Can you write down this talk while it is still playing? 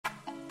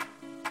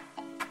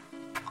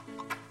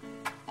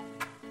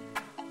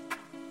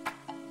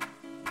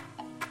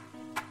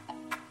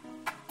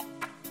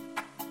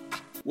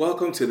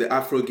Welcome to the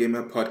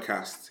AfroGamer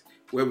podcast,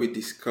 where we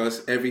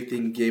discuss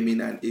everything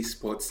gaming and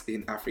esports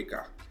in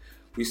Africa.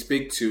 We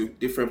speak to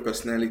different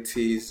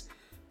personalities,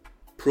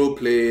 pro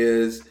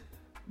players,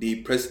 the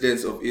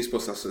presidents of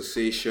Esports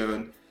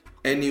Association,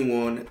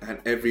 anyone and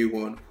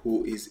everyone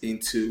who is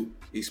into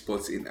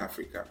esports in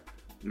Africa.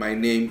 My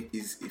name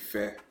is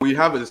Ife. We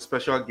have a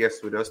special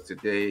guest with us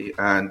today,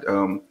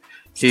 and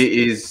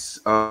he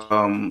is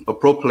a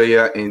pro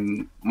player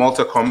in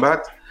Mortal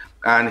Kombat,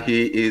 and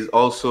he is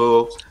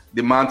also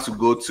the man to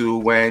go to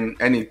when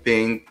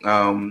anything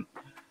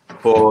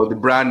for the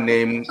brand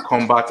name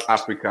KOMBAT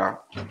Africa.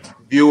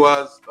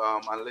 Viewers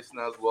and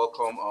listeners,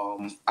 welcome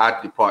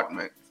Art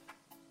Department.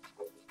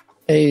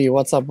 Hey,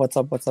 what's up,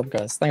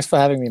 guys? Thanks for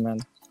having me, man.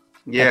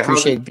 Yeah, I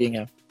appreciate being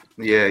here.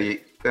 Yeah.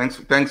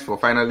 Thanks for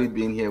finally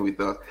being here with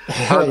us.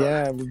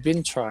 Yeah, we've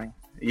been trying.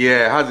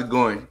 Yeah, how's it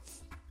going?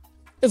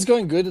 It's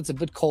going good. It's a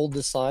bit cold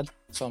this side,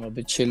 so I'm a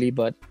bit chilly,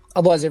 but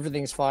otherwise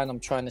everything's fine.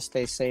 I'm trying to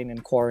stay sane in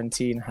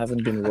quarantine.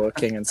 Haven't been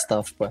working and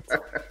stuff, but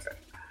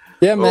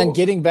yeah, man,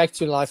 getting back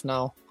to life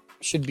now.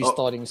 Should be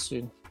starting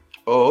soon.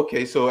 Oh,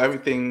 okay. So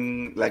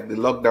everything, like the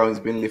lockdown has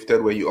been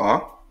lifted where you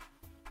are?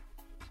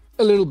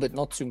 A little bit,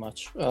 not too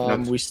much.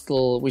 We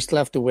still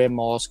have to wear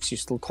masks. You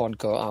still can't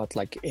go out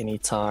like any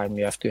time.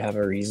 You have to have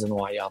a reason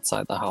why you're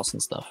outside the house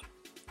and stuff.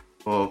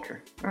 Oh, okay.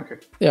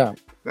 Yeah.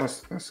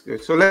 That's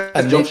good. So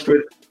let's jump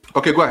straight.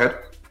 Okay, go ahead.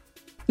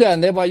 Yeah,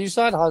 and there by your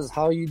side,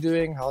 how are you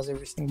doing? How's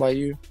everything by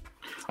you?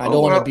 I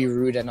don't want to be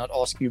rude and not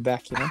ask you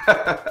back, you know?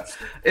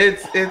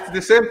 It's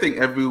the same thing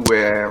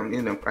everywhere.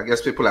 I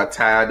guess people are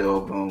tired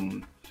of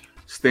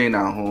staying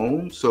at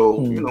home. So,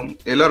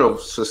 a lot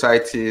of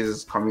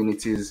societies,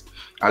 communities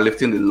are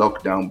lifting the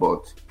lockdown,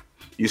 but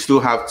you still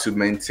have to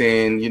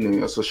maintain,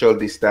 your social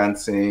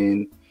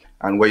distancing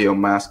and wear your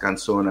mask and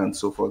so on and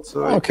so forth.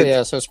 So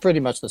so it's pretty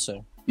much the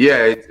same.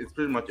 Yeah, it's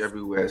pretty much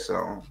everywhere.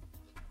 So,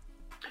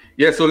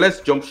 yeah, so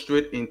let's jump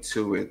straight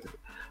into it.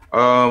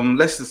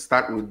 Let's just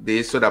start with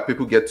this so that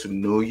people get to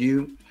know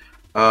you.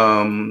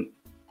 Art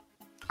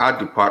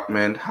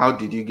Department, how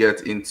did you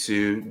get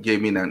into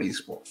gaming and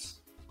esports?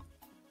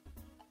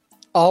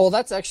 Oh, well,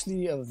 that's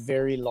actually a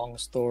very long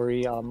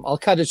story. I'll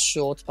cut it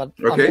short, but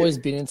I've always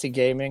been into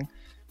gaming.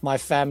 My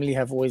family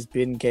have always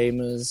been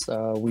gamers.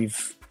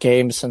 We've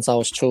gamed since I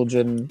was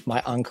children.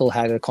 My uncle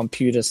had a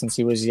computer since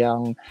he was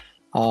young.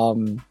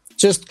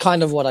 Just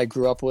kind of what I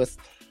grew up with.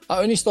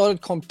 I only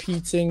started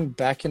competing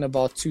back in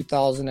about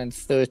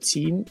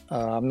 2013.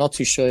 I'm not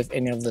too sure if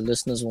any of the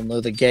listeners will know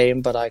the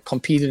game, but I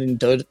competed in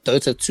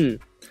Dota 2,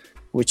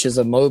 which is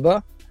a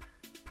MOBA.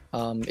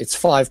 It's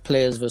 5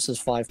 players versus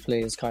 5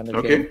 players kind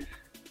of game.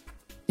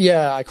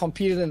 Yeah, I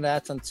competed in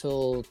that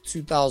until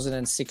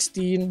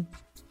 2016.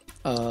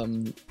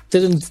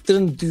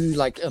 Didn't do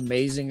like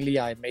amazingly.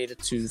 I made it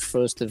to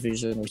first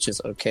division, which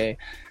is okay.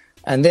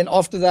 And then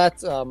after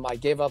that, I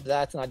gave up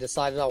that and I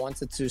decided I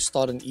wanted to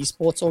start an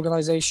esports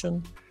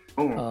organization.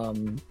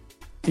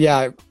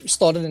 I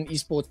started an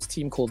esports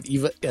team called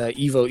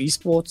Evo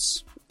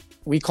Esports.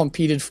 We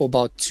competed for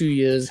about 2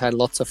 years, had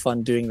lots of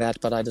fun doing that,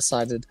 but I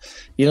decided,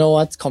 you know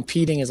what,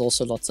 competing is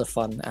also lots of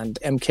fun, and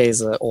MK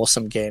is an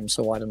awesome game,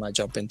 so why don't I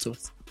jump into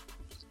it?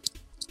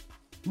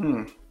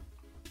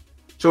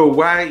 So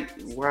why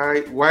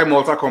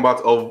Mortal Kombat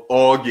of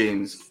all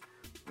games?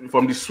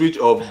 From the switch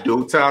of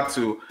Dota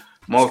to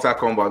Mortal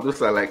Kombat,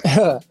 those are like,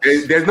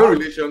 there's no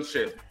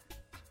relationship.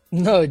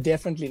 No,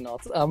 definitely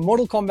not.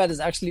 Mortal Kombat has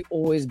actually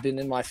always been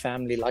in my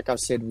family. Like I've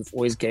said, we've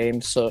always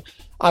gamed. So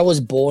I was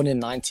born in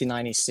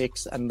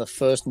 1996, and the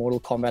first Mortal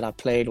Kombat I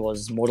played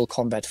was Mortal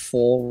Kombat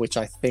 4, which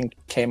I think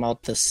came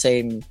out the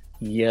same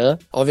year.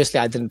 Obviously,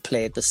 I didn't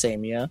play it the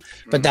same year,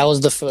 but that was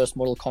the first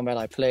Mortal Kombat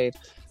I played.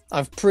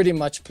 I've pretty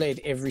much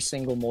played every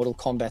single Mortal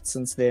Kombat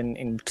since then,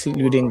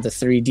 including the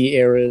 3D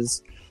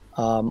eras.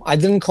 I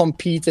didn't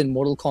compete in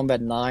Mortal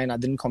Kombat 9. I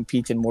didn't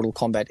compete in Mortal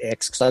Kombat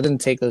X because I didn't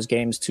take those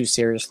games too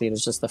seriously. It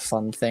was just a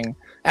fun thing.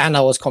 And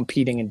I was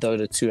competing in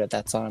Dota 2 at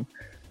that time.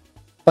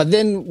 But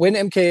then when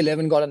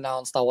MK11 got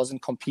announced, I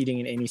wasn't competing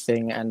in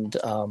anything. And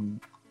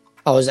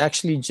I was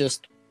actually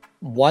just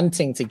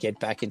wanting to get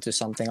back into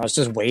something. I was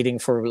just waiting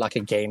for like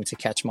a game to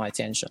catch my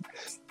attention.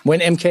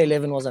 When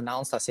MK11 was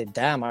announced, I said,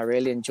 damn, I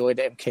really enjoyed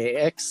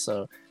MKX.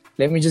 So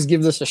let me just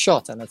give this a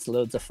shot. And it's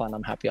loads of fun.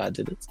 I'm happy I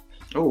did it.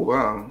 Oh,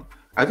 wow.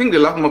 I think the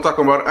last Mortal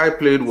Kombat I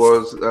played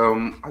was,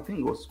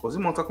 was it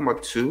Mortal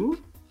Kombat 2?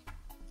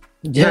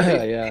 Yeah,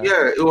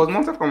 it was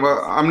Mortal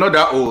Kombat. I'm not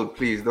that old,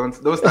 please. Don't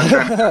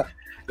start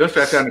don't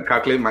try to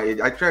calculate my age.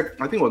 I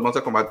think it was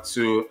Mortal Kombat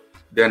 2.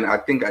 Then I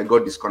think I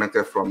got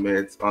disconnected from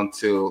it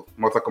until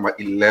Mortal Kombat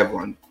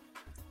 11.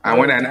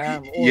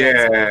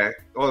 And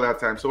all that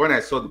time. So when I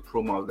saw the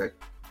promo, I was like,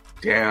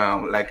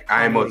 damn, like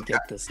I must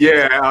get this.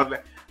 Yeah, I was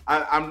like,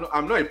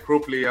 I'm not a pro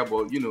player,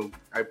 but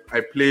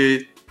I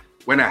play.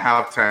 When I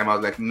have time, I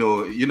was like,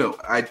 no,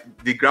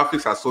 the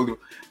graphics are so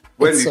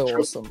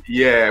awesome.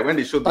 Yeah, when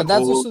they showed but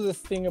that's also the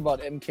thing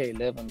about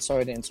MK11.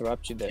 Sorry to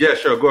interrupt you there. Yeah,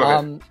 sure, go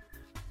ahead.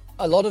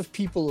 A lot of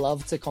people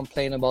love to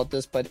complain about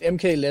this, but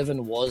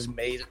MK11 was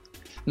made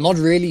not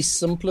really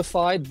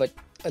simplified, but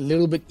a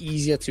little bit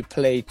easier to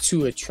play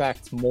to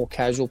attract more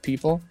casual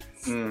people.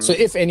 So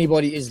if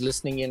anybody is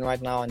listening in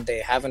right now and they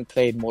haven't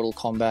played Mortal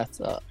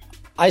Kombat,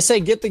 I say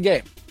get the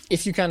game.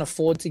 If you can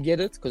afford to get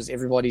it, because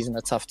everybody's in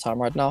a tough time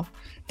right now,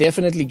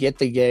 definitely get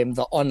the game.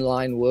 The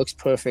online works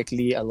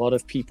perfectly. A lot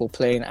of people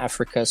play in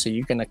Africa, so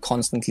you're going to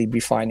constantly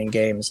be finding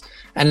games.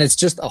 And it's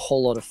just a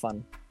whole lot of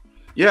fun.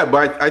 Yeah,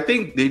 but I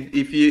think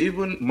if you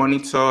even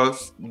monitor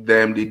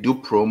them, they do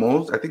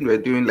promos. I think they're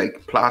doing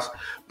like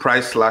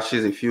price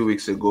slashes a few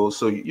weeks ago.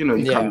 So, you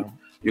can.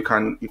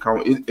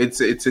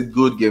 It's a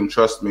good game.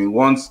 Trust me.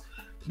 Once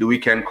the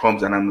weekend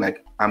comes and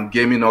I'm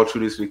gaming all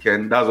through this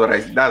weekend, that's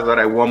what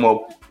I warm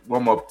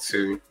up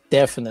to.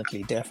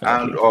 Definitely.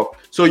 And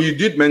so you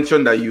did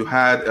mention that you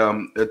had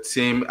a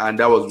team, and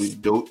that was with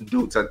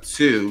Dota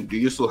 2. Do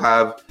you still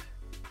have?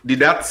 Did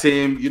that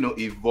team,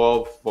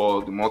 evolve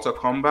for the Mortal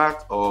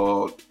Kombat,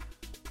 or,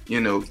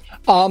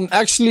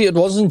 Actually, it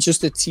wasn't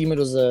just a team. It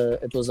was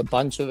a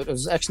bunch of it. It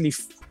was actually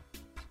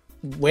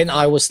when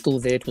I was still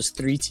there. It was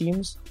 3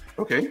 teams.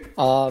 Okay.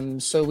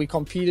 So we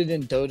competed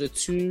in Dota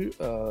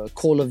 2,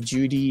 Call of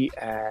Duty,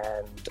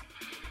 and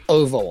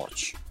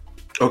Overwatch.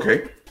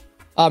 Okay.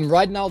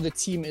 Right now the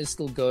team is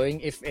still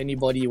going. If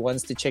anybody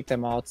wants to check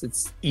them out,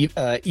 it's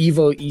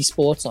Evo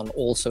Esports on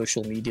all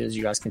social medias.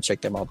 You guys can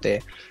check them out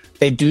there.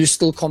 They do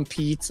still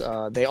compete.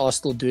 They are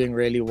still doing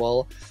really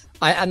well.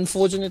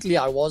 Unfortunately,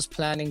 I was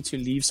planning to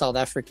leave South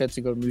Africa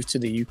to go move to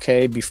the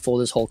UK before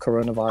this whole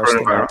coronavirus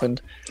thing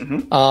happened.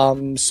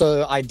 Mm-hmm.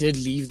 So I did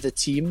leave the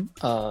team.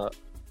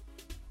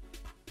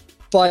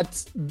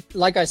 But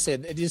like I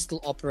said, it is still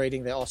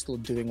operating. They are still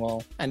doing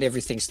well, and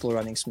everything's still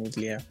running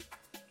smoothly. Yeah.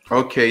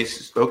 Okay.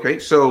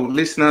 So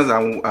listeners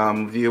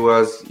and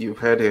viewers, you've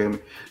heard him.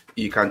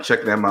 You can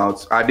check them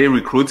out. Are they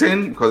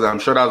recruiting? Because I'm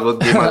sure that's what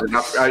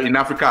gamers in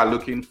Africa are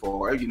looking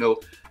for.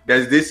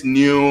 There's this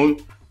new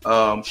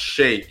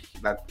shake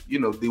that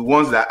the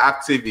ones that are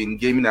active in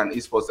gaming and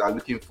esports are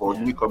looking for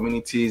new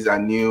communities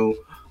and new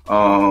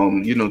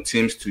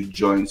teams to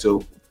join.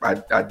 So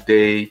are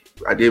they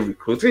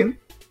recruiting?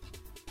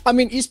 I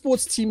mean,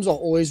 esports teams are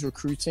always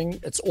recruiting.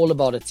 It's all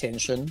about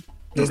attention.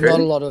 There's not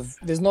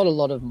a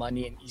lot of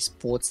money in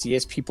esports.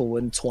 Yes, people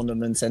win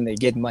tournaments and they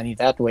get money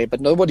that way,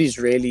 but nobody's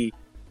really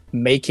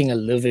making a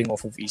living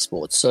off of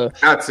esports. So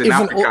that's in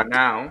Africa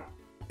now.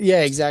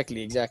 Yeah,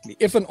 exactly.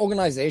 If an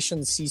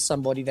organization sees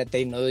somebody that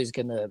they know is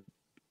gonna,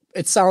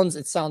 it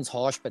sounds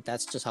harsh, but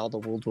that's just how the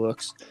world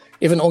works.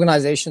 If an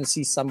organization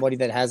sees somebody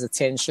that has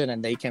attention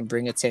and they can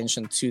bring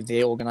attention to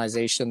their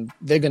organization,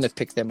 they're gonna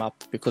pick them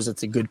up because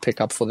it's a good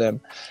pickup for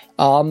them.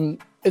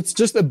 It's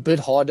just a bit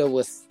harder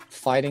with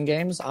fighting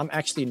games. I'm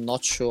actually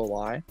not sure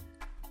why.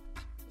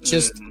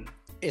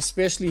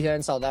 Especially here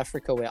in South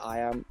Africa where I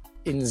am.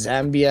 In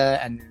Zambia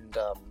and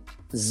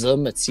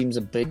Zim, it seems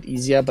a bit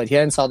easier, but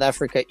here in South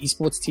Africa,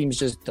 esports teams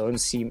just don't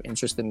seem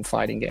interested in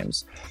fighting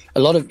games. A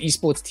lot of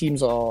esports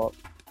teams are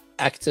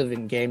active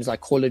in games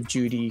like Call of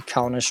Duty,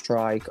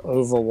 Counter-Strike,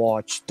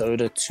 Overwatch,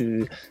 Dota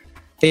 2.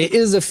 There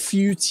is a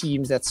few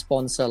teams that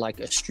sponsor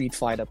like a Street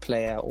Fighter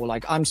player, or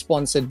like I'm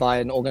sponsored by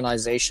an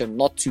organization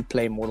not to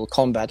play Mortal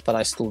Kombat, but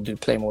I still do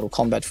play Mortal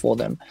Kombat for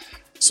them.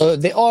 So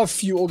there are a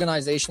few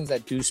organizations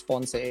that do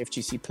sponsor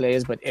FGC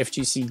players, but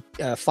FGC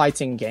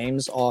fighting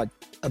games are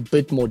a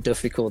bit more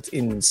difficult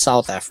in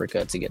South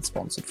Africa to get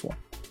sponsored for.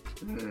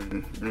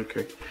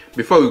 Okay.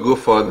 Before we go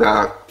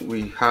further,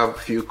 we have a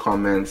few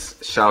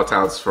comments, shout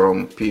outs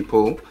from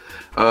people.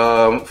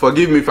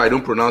 Forgive me if I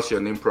don't pronounce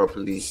your name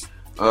properly.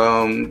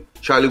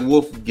 Charlie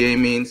Wolf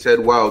Gaming said,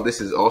 wow,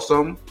 this is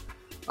awesome.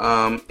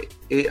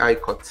 AI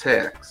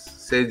Cortex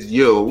said,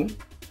 yo.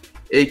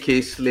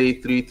 AK Slay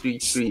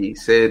 333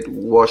 said,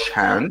 wash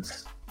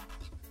hands.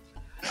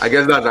 I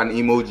guess that's an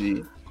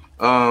emoji.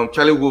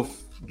 Charlie Wolf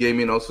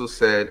Gaming also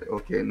said,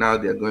 okay, now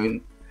they're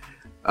going.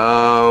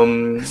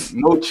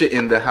 Mochi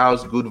in the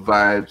house, good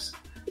vibes.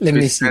 Let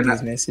me see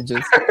these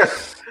messages.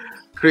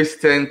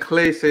 Kristen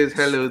Clay says,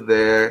 hello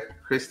there.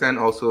 Kristen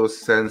also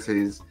sends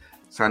his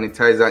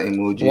sanitizer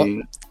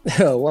emoji.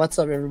 What's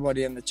up,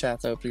 everybody in the chat?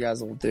 I hope you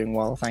guys are all doing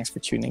well. Thanks for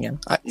tuning in.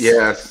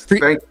 Yes.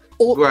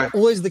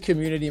 Always the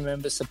community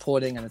members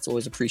supporting, and it's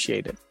always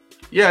appreciated.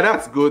 Yeah,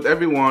 that's good.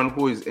 Everyone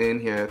who is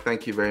in here,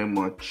 thank you very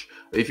much.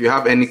 If you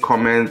have any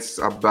comments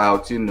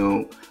about,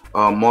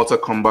 Mortal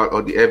Kombat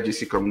or the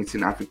FGC community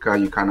in Africa,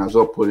 you can as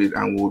well put it,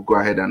 and we'll go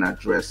ahead and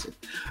address it.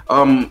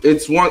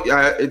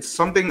 It's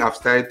something I've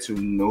started to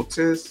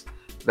notice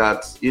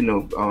that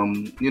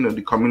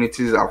the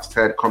communities have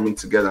started coming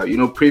together.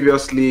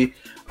 Previously,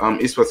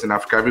 esports in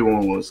Africa,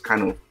 everyone was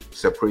kind of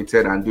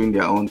separated and doing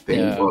their own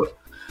thing,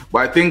 But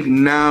I think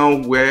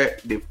now where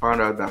they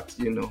found out that,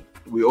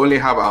 we only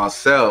have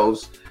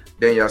ourselves,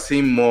 then you're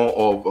seeing more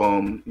of,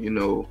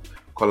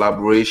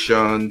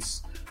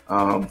 collaborations,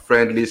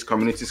 friendlies,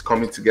 communities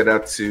coming together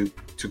to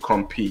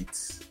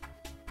compete.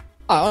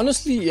 I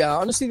honestly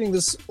think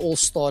this all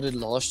started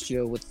last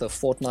year with the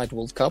Fortnite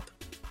World Cup.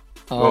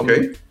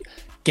 Okay.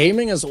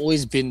 Gaming has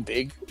always been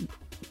big.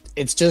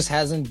 It just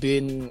hasn't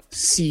been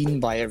seen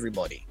by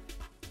everybody.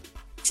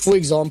 For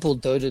example,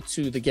 Dota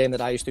 2, the game that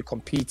I used to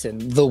compete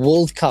in, the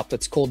World Cup,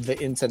 it's called the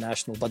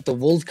International, but the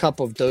World Cup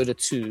of Dota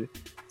 2,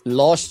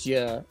 last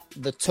year,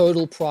 the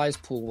total prize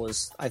pool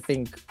was, I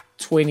think,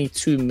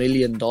 $22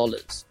 million.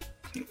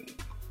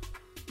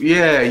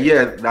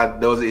 Yeah, that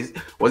there was it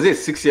a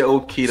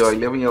 6-year-old kid or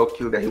 11-year-old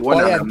kid that he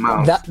won an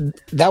amount.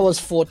 That was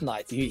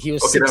Fortnite. He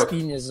was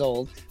 16 years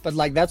old, but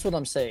like that's what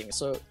I'm saying.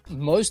 So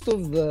most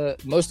of the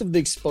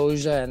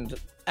exposure and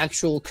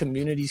actual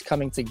communities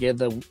coming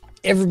together,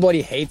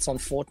 everybody hates on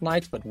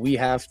Fortnite, but we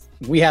have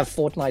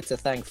Fortnite to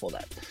thank for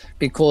that,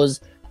 because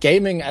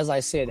gaming, as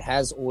I said,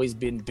 has always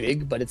been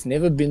big, but it's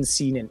never been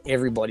seen in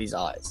everybody's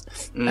eyes.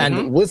 Mm-hmm.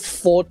 And with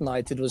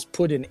Fortnite, it was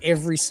put in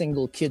every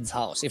single kid's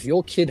house. If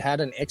your kid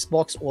had an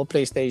Xbox or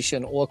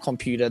PlayStation or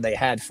computer, they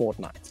had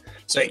Fortnite.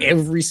 So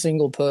every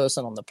single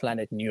person on the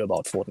planet knew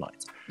about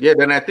Fortnite. Yeah,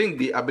 then I think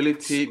the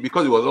ability,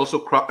 because it was also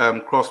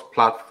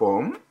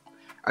cross-platform,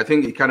 I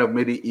think it kind of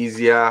made it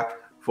easier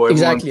for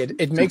everyone. Exactly.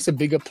 It makes a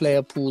bigger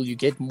player pool. You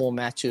get more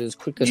matches,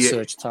 quicker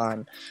search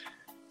time.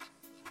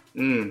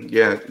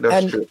 Yeah,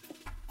 that's true.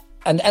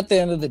 And at the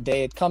end of the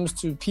day, it comes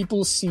to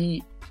people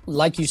see,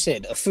 like you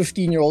said, a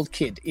 15-year-old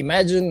kid.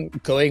 Imagine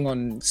going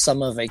on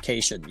summer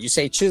vacation. You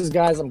say, cheers,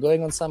 guys, I'm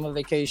going on summer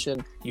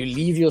vacation. You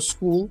leave your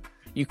school.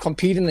 You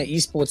compete in the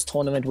esports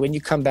tournament. When you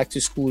come back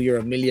to school, you're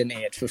a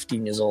millionaire at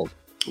 15 years old.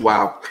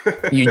 Wow.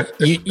 you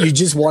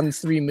just won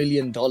 $3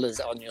 million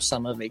on your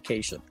summer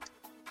vacation.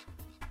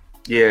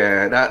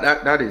 Yeah,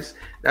 that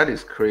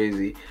is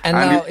crazy. And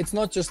now it's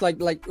not just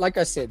like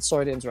I said,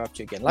 sorry to interrupt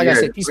you again. I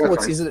said,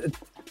 esports is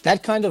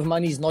that kind of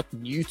money is not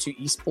new to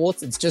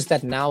esports. It's just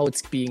that now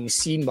it's being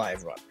seen by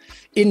everyone.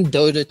 In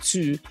Dota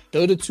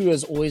 2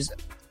 has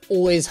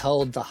always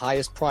held the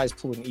highest prize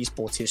pool in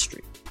esports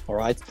history. All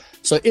right.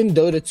 So in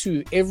Dota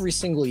 2, every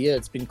single year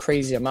it's been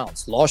crazy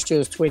amounts. Last year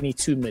was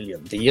 22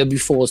 million. The year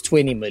before was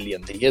 20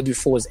 million. The year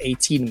before was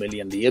 18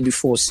 million. The year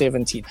before was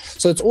 17.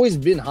 So it's always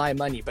been high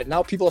money. But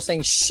now people are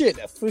saying, shit,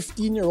 a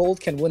 15-year-old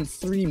can win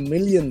 $3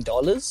 million?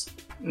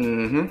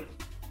 Mm-hmm.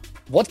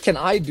 What can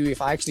I do if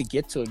I actually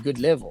get to a good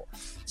level?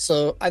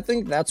 So I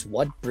think that's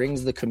what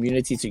brings the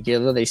community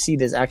together. They see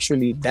there's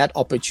actually that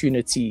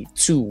opportunity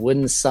to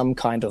win some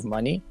kind of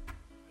money.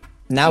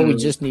 Now we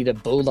just need to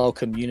build our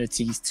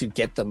communities to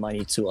get the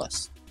money to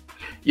us.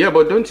 Yeah,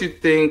 but don't you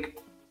think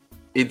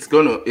it's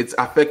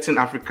affecting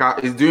Africa?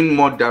 It's doing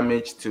more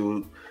damage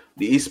to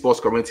the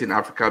esports community in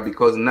Africa,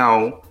 because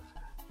now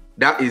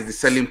that is the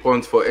selling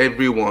point for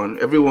everyone.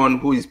 Everyone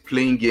who is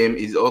playing game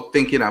is all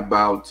thinking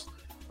about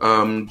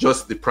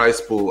just the prize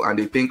pool, and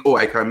they think, oh,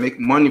 I can make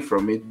money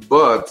from it.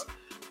 But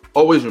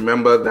always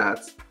remember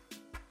that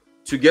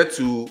to get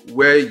to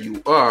where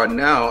you are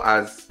now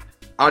as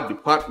our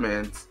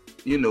department,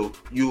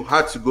 you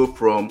had to go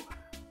from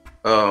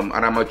an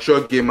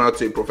amateur gamer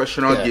to a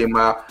professional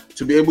gamer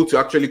to be able to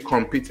actually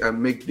compete and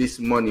make this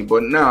money.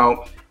 But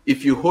now,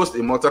 if you host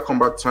a Mortal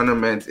Kombat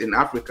tournament in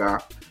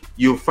Africa,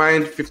 you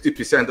find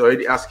 50%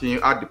 already asking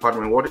you at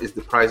department, what is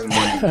the prize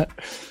money?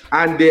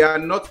 And they are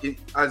not,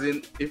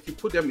 if you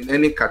put them in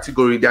any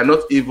category, they are not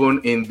even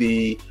in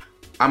the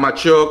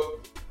amateur,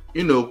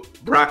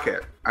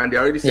 bracket. And they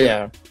already say,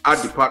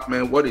 at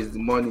department, what is the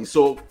money?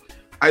 So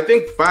I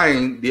think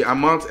fine, the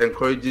amount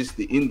encourages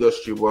the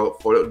industry. Well,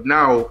 for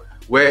now,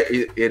 where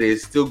it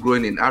is still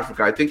growing in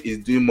Africa, I think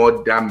it's doing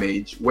more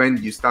damage when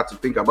you start to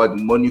think about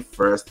the money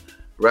first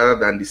rather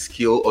than the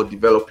skill or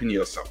developing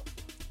yourself.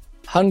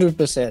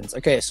 100%.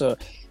 Okay, so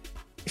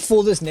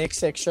for this next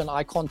section,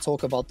 I can't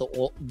talk about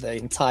the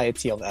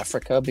entirety of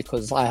Africa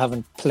because I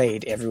haven't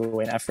played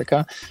everywhere in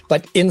Africa.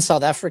 But in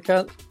South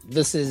Africa,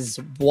 this is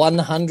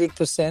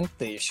 100%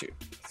 the issue.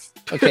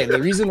 Okay,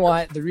 the reason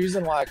why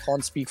I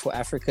can't speak for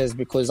Africa is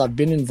because I've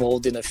been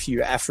involved in a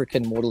few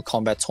African Mortal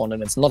Kombat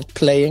tournaments, not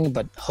playing,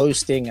 but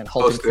hosting and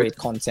helping create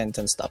content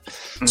and stuff.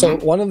 Mm-hmm. So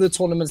one of the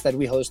tournaments that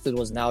we hosted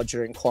was now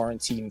during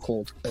quarantine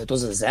it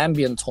was a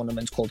Zambian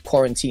tournament called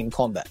Quarantine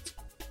Combat.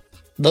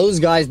 Those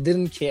guys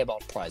didn't care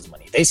about prize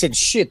money. They said,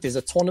 shit, there's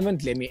a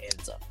tournament, let me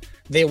enter.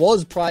 There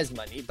was prize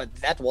money, but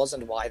that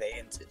wasn't why they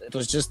entered. It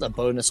was just a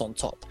bonus on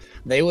top.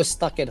 They were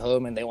stuck at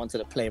home and they wanted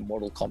to play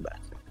Mortal Kombat.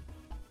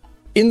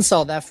 In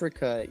South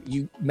Africa,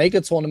 you make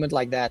a tournament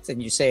like that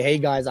and you say, hey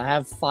guys, I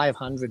have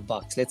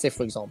 $500. Let's say,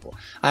 for example,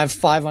 I have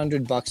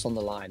 $500 on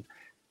the line.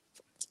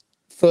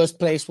 First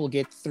place will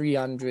get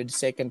 300,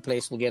 second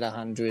place will get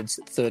 100,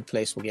 third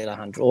place will get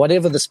 100, or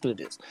whatever the split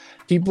is.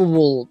 People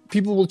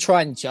will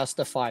try and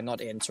justify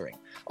not entering.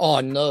 Oh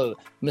no,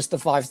 Mr.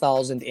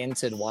 5000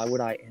 entered. Why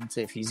would I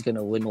enter if he's going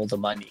to win all the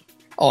money?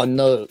 Oh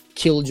no,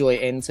 Killjoy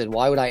entered.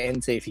 Why would I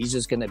enter if he's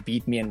just going to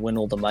beat me and win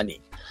all the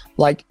money?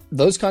 Like,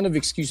 those kind of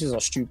excuses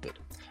are stupid.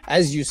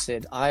 As you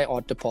said,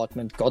 art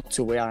department got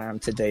to where I am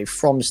today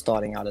from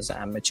starting out as an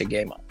amateur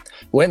gamer.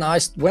 When I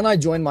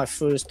joined my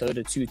first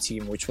Dota 2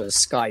 team, which was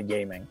Sky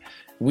Gaming,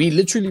 We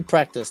literally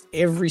practiced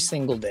every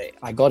single day.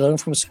 I got home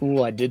from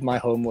school, I did my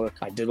homework,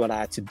 I did what I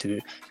had to do,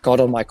 got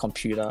on my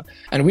computer,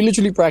 and we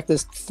literally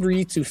practiced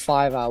 3 to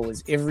 5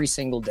 hours every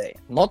single day.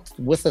 Not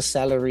with a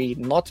salary,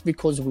 not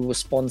because we were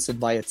sponsored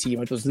by a team.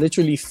 It was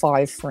literally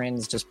 5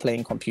 friends just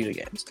playing computer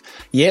games.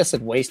 Yes,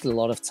 it wasted a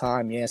lot of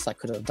time. Yes, I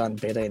could have done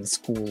better in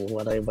school,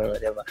 whatever.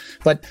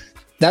 But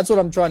that's what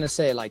I'm trying to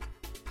say. Like,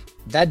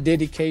 that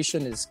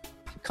dedication is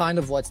kind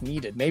of what's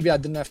needed. Maybe I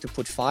didn't have to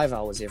put 5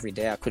 hours every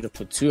day. I could have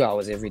put 2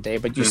 hours every day,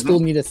 but you still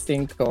need to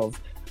think of,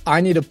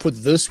 I need to put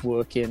this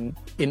work in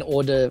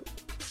order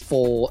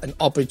for an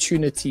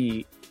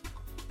opportunity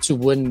to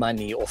win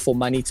money or for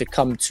money to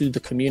come to the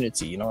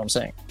community. You know what I'm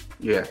saying?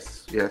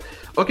 Yes.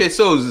 Okay,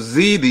 so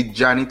Z, the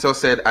janitor,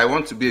 said, I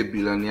want to be a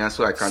billionaire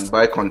so I can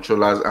buy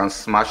controllers and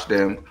smash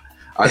them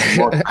as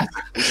much as I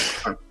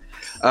can.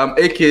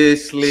 AK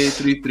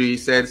Slay33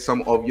 said,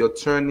 some of your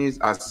tourneys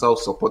are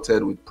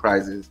self-supported with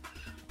prizes.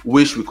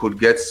 Wish we could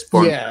get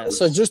sponsors. Yeah,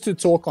 so just to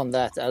talk on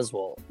that as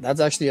well, that's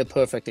actually a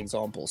perfect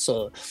example.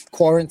 So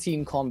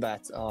Quarantine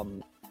Combat,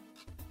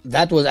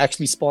 that was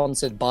actually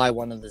sponsored by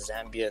one of the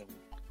Zambian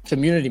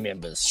community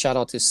members. Shout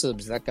out to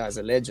Sibs, that guy's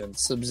a legend.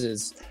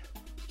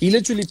 He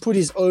literally put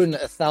his own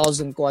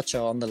 1,000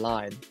 kwacha on the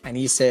line, and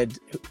he said,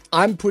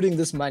 I'm putting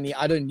this money,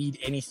 I don't need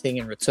anything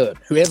in return.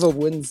 Whoever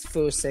wins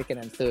first, second,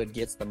 and third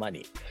gets the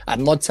money.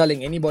 I'm not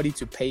telling anybody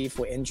to pay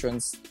for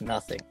entrance,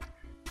 nothing.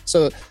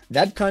 So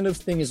that kind of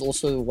thing is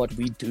also what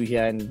we do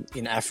here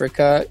in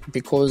Africa,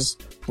 because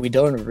we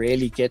don't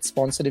really get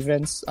sponsored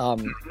events.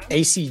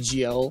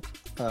 ACGL,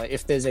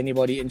 if there's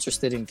anybody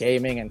interested in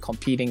gaming and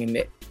competing in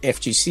the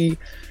FGC,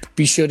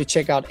 be sure to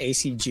check out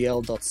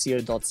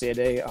acgl.co.za.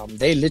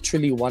 They're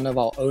literally one of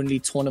our only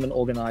tournament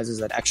organizers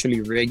that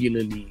actually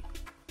regularly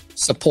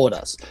support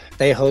us.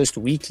 They host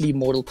weekly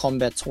Mortal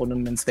Kombat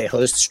tournaments. They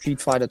host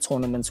Street Fighter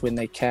tournaments when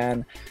they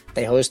can.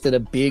 They hosted a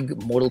big in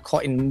Mortal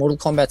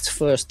Kombat's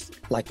first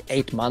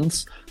 8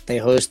 months. They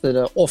hosted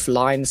an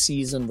offline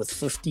season with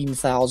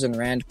 15,000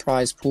 Rand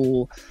prize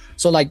pool.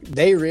 So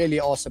they really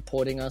are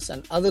supporting us,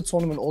 and other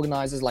tournament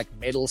organizers like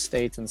Medal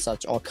State and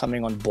such are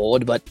coming on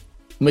board, but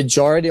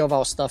majority of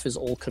our stuff is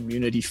all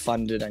community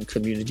funded and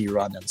community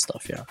run and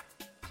stuff.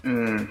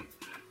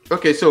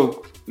 Okay,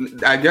 so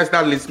I guess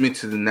that leads me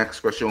to the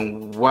next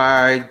question.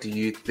 Why do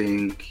you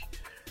think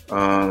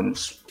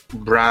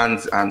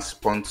brands and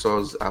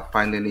sponsors are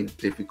finding it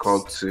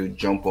difficult to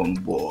jump on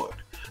board?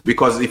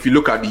 Because if you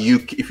look at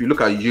UK, if you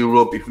look at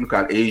Europe, if you look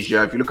at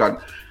Asia, if you look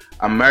at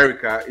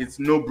America, it's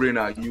no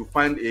brainer. You can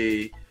find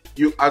a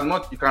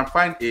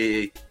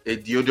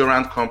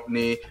deodorant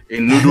company, a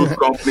noodles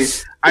company.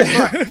 I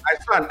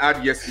saw an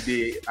ad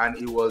yesterday, and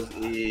it was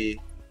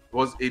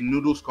a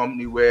noodles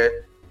company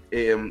where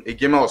a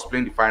gamer was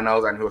playing the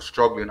finals and he was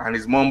struggling, and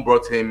his mom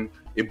brought him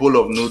a bowl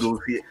of noodles.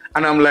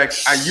 And I'm like,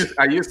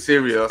 are you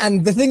serious?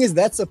 And the thing is,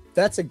 that's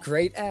a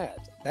great ad.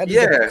 That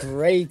is a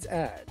great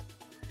ad.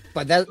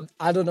 But that,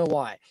 I don't know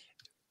why.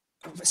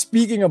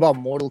 Speaking about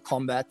Mortal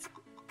Kombat,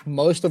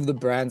 most of the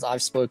brands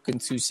I've spoken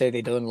to say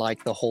they don't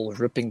like the whole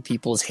ripping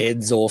people's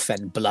heads off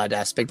and blood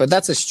aspect, but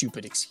that's a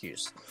stupid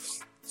excuse.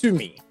 To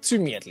me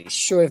at least.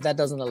 Sure, if that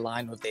doesn't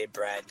align with their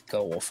brand,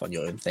 go off on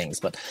your own things.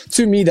 But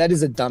to me, that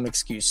is a dumb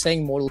excuse.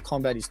 Saying Mortal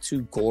Kombat is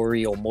too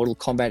gory or Mortal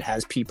Kombat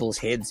has people's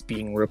heads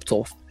being ripped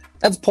off,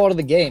 that's part of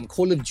the game.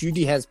 Call of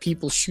Duty has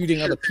people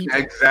shooting other people,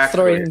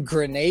 throwing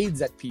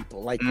grenades at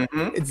people.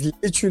 It's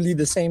literally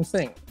the same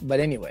thing. But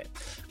anyway,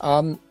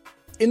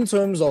 in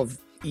terms of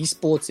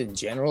esports in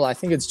general, I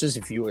think it's just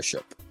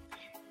viewership.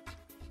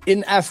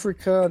 In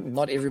Africa,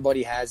 not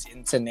everybody has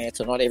internet,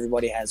 or not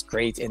everybody has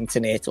great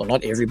internet, or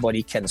not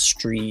everybody can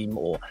stream.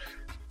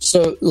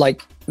 So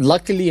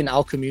luckily in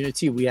our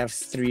community, we have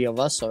 3 of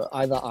us. So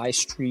either I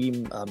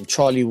stream,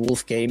 Charlie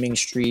Wolf Gaming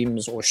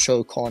streams, or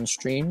Shokan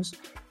streams.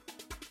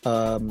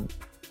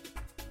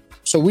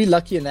 So we're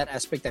lucky in that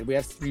aspect that we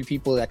have 3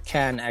 people that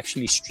can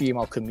actually stream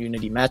our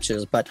community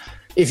matches. But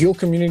if your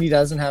community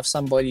doesn't have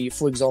somebody,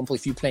 for example,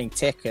 if you're playing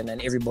Tekken and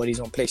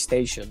everybody's on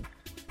PlayStation,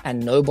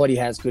 and nobody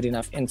has good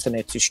enough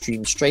internet to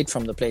stream straight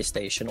from the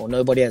PlayStation, or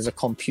nobody has a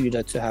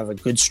computer to have a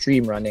good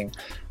stream running,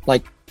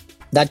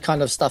 that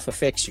kind of stuff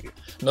affects you.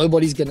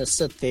 Nobody's going to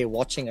sit there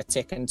watching a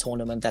Tekken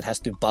tournament that has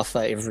to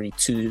buffer every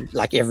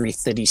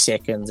 30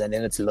 seconds, and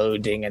then it's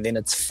loading, and then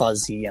it's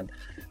fuzzy, and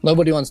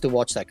nobody wants to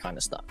watch that kind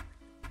of stuff.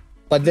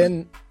 But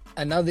then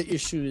another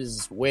issue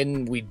is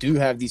when we do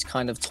have these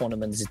kind of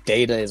tournaments,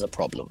 data is a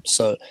problem.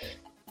 So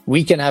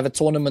we can have a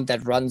tournament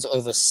that runs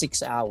over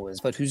 6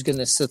 hours, but who's going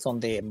to sit on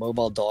their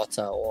mobile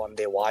data or on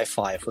their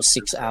Wi-Fi for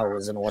 6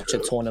 hours and watch a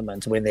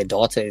tournament when their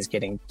data is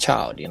getting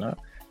chowed,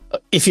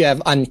 If you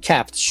have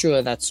uncapped,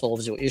 sure, that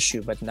solves your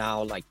issue. But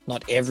now,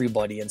 not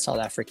everybody in South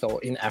Africa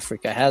or in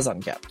Africa has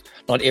uncapped.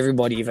 Not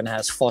everybody even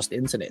has fast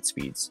internet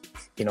speeds.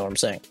 You know what I'm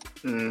saying?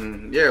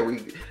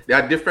 There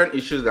are different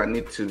issues that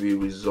need to be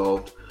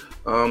resolved.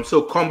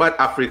 So Kombat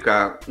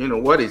Africa,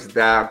 what is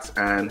that,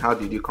 and how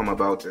did you come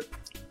about it?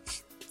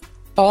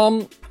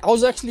 I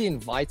was actually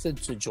invited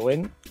to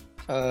join.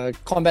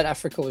 Combat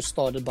Africa was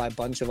started by a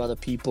bunch of other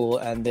people,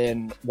 and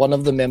then one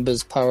of the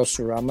members, Paro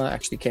Surama,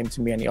 actually came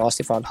to me and he asked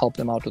if I'd help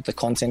them out with the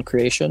content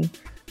creation,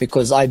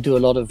 because I do a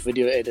lot of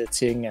video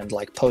editing and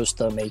like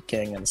poster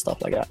making and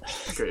stuff like that.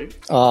 Okay.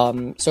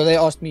 So they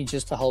asked me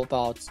just to help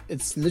out.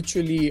 It's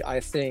literally, I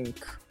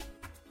think,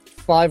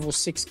 5 or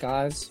 6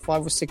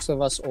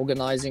 of us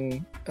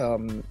organizing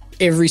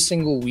every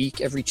single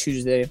week, every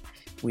Tuesday.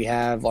 We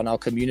have on our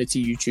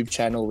community YouTube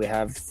channel, we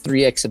have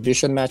 3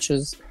 exhibition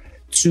matches,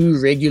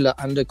 2 regular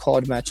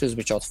undercard matches,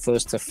 which are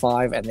 1st to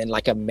 5, and then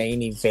like a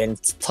main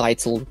event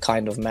title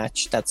kind of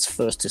match that's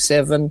 1st to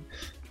 7.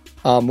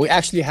 We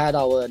actually had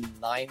our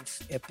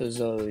 9th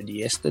episode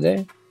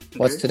yesterday.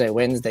 What's today?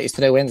 Wednesday. Is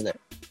today Wednesday?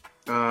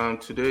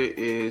 Today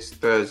is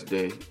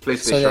Thursday.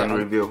 PlayStation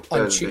reveal.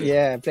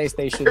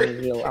 PlayStation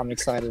reveal. I'm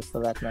excited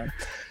for that, man.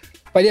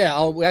 But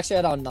yeah, we actually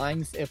had our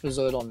 9th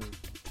episode on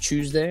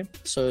Tuesday.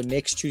 So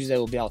next Tuesday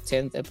will be our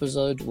 10th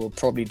episode. We'll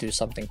probably do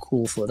something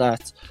cool for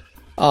that.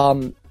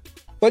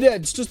 But yeah,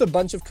 it's just a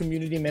bunch of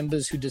community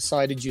members who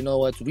decided, you know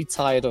what, we're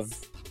tired of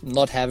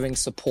not having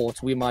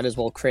support. We might as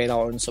well create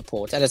our own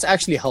support. And it's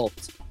actually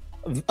helped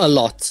a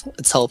lot.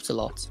 It's helped a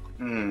lot.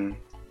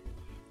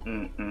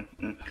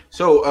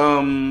 So,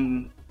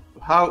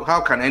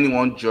 how can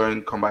anyone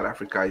join Combat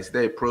Africa? Is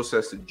there a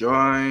process to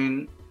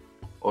join,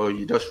 or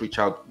you just reach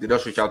out? They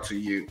just reach out to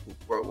you.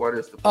 What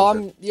is the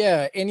process?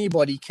 Yeah,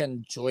 anybody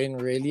can join.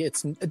 Really,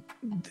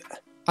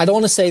 I don't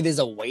want to say there's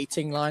a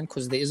waiting line,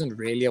 because there isn't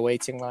really a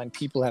waiting line.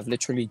 People have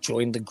literally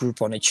joined the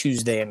group on a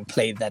Tuesday and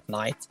played that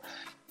night.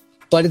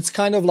 But it's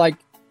kind of like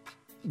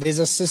there's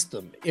a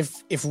system.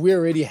 If we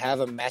already have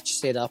a match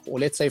set up, or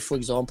let's say, for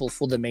example,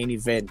 for the main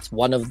event,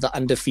 one of the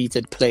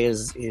undefeated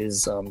players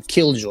is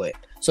Killjoy.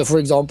 So, for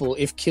example,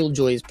 if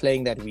Killjoy is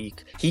playing that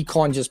week, he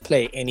can't just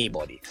play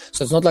anybody.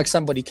 So it's not like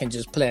somebody can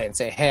just play and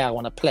say, hey, I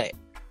want to play.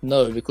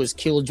 No, because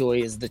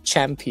Killjoy is the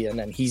champion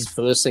and he's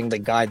versing the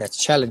guy that's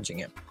challenging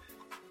him.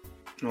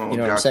 Oh, you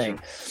know what I'm saying?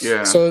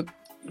 Yeah. So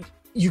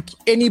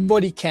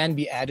anybody can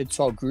be added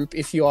to our group.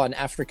 If you are an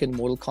African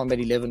Mortal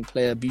Kombat 11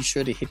 player, be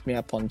sure to hit me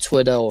up on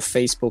Twitter or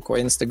Facebook or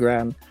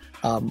Instagram.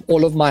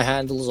 All of my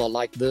handles are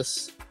like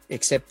this,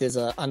 except there's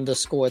an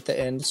underscore at the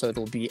end, so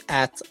it'll be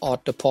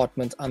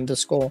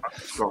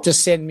 @artdepartment_.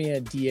 Just send me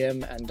a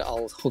DM and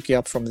I'll hook you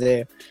up from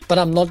there. But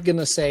I'm not going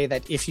to say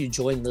that if you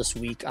join this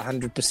week,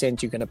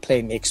 100% you're going to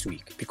play next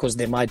week, because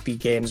there might be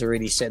games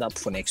already set up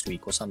for next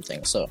week or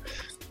something. So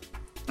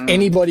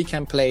anybody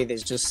can play.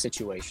 There's just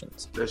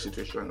situations.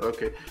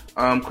 Okay.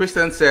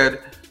 Christian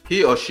said,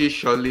 he or she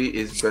surely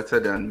is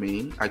better than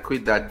me. I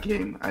quit that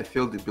game. I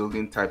feel the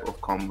building type of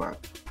combat.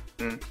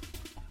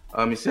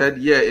 He said,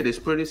 yeah, it is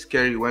pretty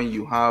scary when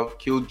you have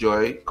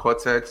Killjoy,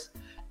 Cortex,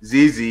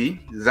 ZZ,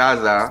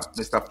 Zaza,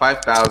 Mr.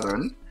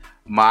 5000,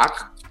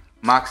 Mark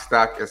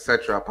Stack,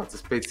 etc.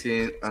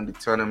 participating in the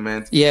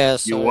tournament. Yeah,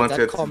 so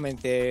that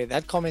comment there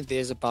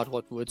is about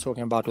what we were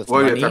talking about with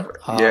money.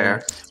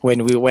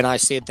 When I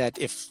said that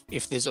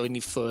if there's only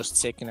 1st,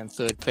 2nd, and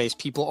 3rd place,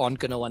 people aren't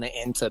going to want to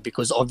enter,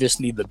 because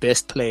obviously the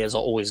best players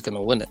are always going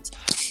to win it.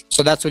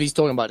 So that's what he's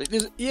talking about.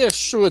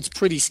 Sure, it's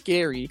pretty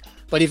scary,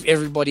 but if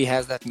everybody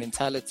has that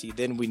mentality,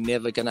 then we're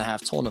never going to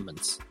have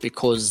tournaments,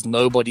 because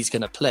nobody's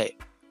going to play.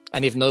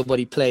 And if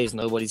nobody plays,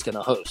 nobody's going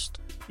to host.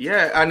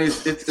 Yeah, and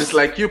it's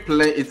like you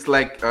play. It's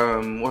like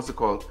what's it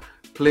called?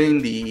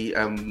 Playing the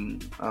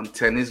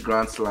tennis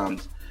Grand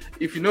Slams.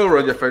 If you know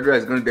Roger Federer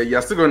is going there,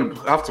 you're still going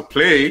to have to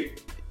play.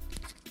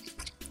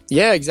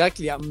 Yeah,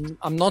 exactly.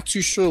 I'm not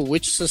too sure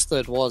which sister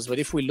it was, but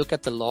if we look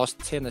at the last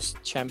tennis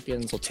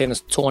champions or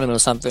tennis tournament or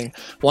something,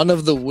 one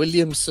of the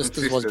Williams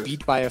sisters was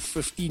beat by a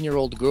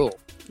 15-year-old girl.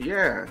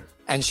 Yeah.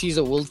 And she's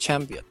a world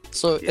champion.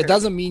 So it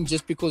doesn't mean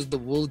just because the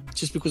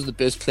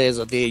best players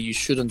are there, you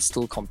shouldn't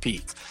still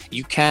compete.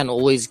 You can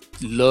always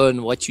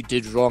learn what you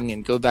did wrong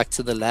and go back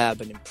to the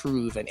lab and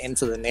improve and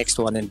enter the next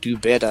one and do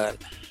better.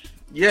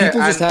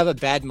 People just have a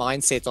bad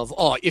mindset of,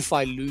 if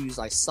I lose,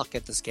 I suck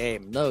at this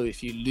game. No,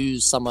 if you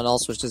lose, someone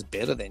else was just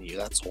better than you.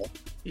 That's all.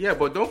 Yeah,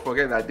 but don't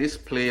forget that these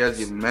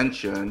players you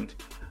mentioned,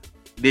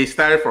 they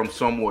started from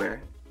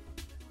somewhere.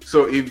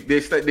 So if they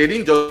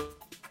didn't just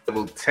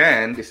level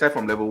 10, they start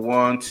from level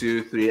 1,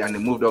 2, 3, and they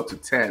moved up to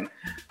 10.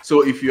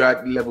 So if you're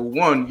at level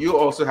 1, you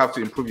also have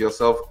to improve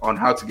yourself on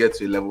how to get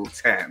to level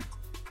 10.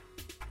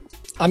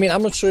 I mean,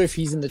 I'm not sure if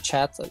he's in the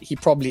chat. He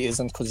probably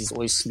isn't, because he's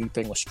always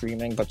sleeping or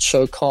streaming. But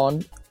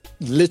Shokan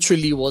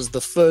literally was the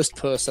first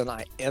person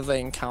I ever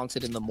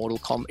encountered in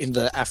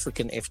the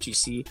African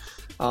FGC.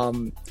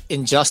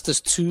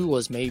 Injustice 2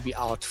 was maybe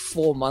out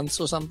 4 months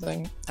or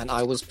something, and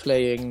I was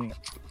playing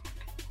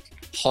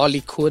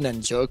Harley Quinn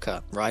and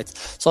Joker, right?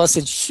 So I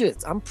said,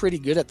 shit, I'm pretty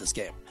good at this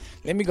game.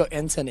 Let me go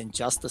enter an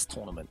Injustice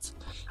tournament.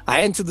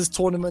 I entered this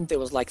tournament. There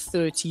was like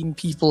 13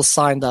 people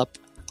signed up.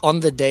 On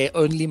the day,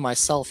 only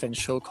myself and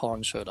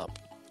Shokan showed up.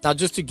 Now,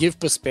 just to give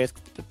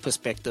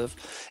perspective,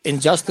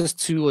 Injustice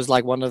 2 was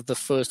like one of the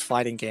first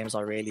fighting games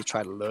I really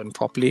tried to learn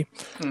properly.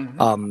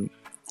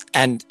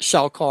 And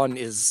Shao Kahn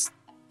is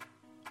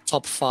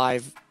top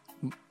 5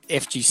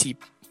 FGC,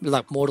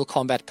 like Mortal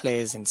Kombat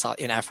players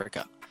in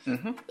Africa.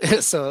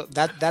 So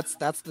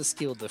that's the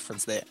skill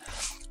difference there.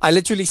 I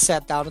literally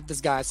sat down with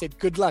this guy. I said,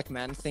 "Good luck,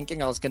 man,"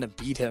 thinking I was gonna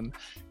beat him.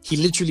 He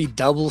literally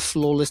double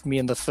flawlessed me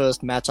in the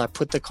first match. I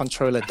put the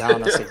controller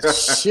down. I said,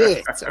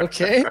 "Shit,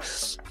 okay,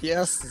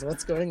 yes,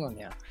 what's going on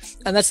here?"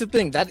 And that's the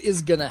thing. That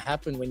is gonna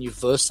happen when you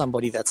verse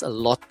somebody that's a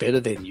lot better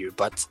than you.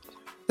 But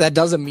that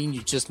doesn't mean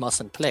you just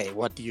mustn't play.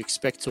 What do you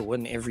expect to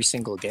win every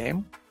single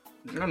game?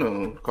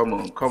 No, come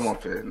on,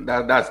 man.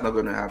 That's not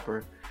gonna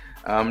happen.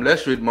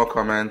 Let's read more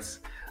comments.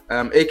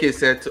 AK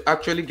said, to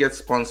actually get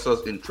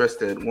sponsors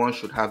interested, one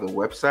should have a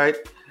website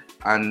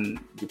and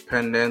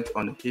dependent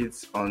on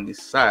hits on the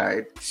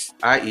side,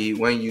 i.e.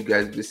 when you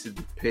guys visit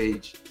the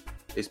page,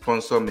 a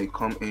sponsor may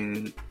come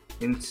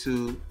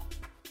into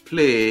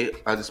play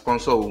as the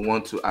sponsor will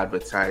want to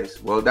advertise.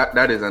 Well,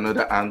 that is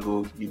another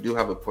angle. You do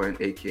have a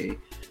point, AK.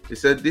 He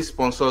said these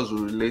sponsors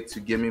will relate to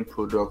gaming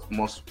products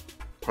most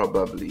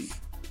probably.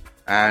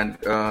 And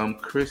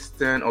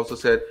Kristen also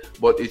said,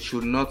 but it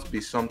should not be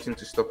something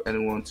to stop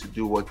anyone to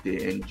do what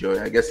they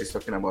enjoy. I guess he's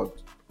talking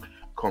about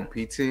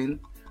competing.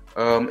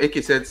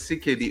 AK said,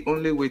 CK, the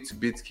only way to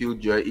beat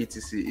Killjoy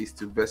etc. is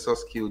to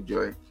versus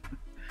Killjoy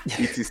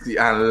etc.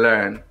 and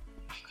learn.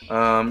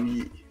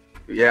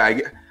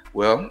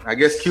 I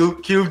guess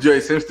Killjoy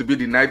seems to be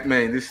the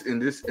nightmare in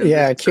this.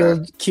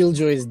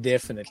 Killjoy is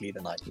definitely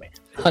the nightmare.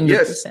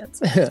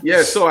 100%.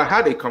 Yes. So I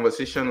had a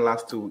conversation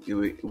last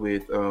week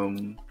with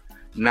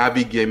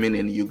Navi Gaming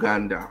in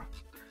Uganda,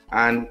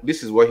 and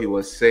this is what he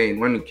was saying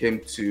when it came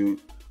to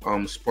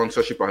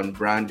sponsorship and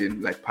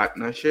branding, like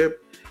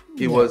partnership.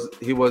 He was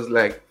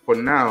like, for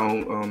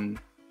now,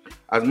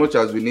 as much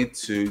as we need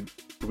to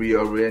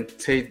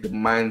reorientate the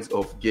minds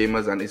of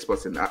gamers and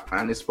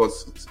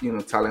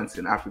esports talents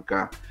in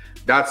Africa,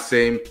 that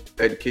same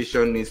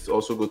education needs to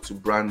also go to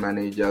brand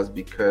managers,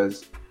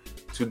 because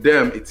to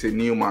them it's a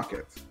new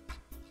market.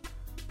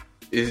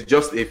 It's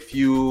just a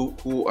few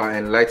who are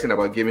enlightened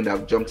about gaming that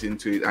have jumped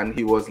into it. And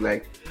he was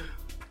like,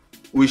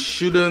 we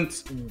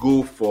shouldn't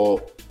go for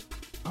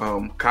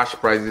cash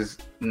prizes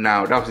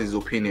now. That was his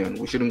opinion.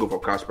 We shouldn't go for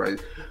cash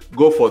prizes.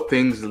 Go for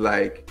things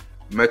like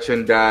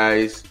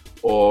merchandise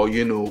or,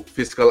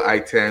 physical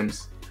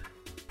items.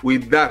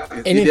 With that,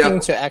 it's anything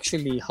to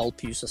actually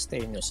help you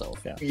sustain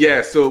yourself.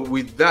 Yeah. So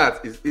with that,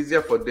 it's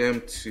easier for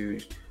them to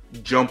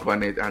jump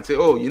on it and say,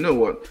 oh, you know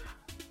what?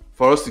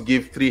 For us to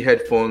give 3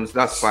 headphones,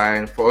 that's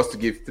fine. For us to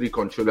give 3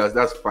 controllers,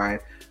 that's fine.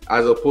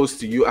 As opposed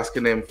to you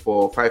asking them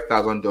for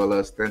 $5,000,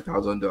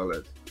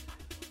 $10,000.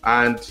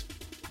 And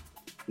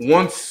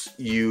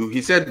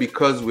he said,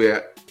 because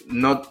we're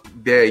not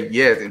there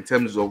yet in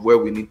terms of where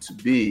we need to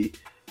be.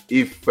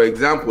 If, for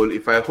example,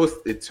 if I host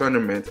a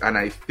tournament and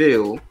I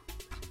fail,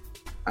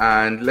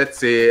 and let's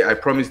say I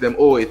promise them,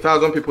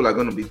 1,000 people are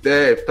going to be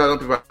there, 1,000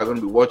 people are going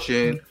to be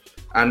watching,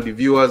 and the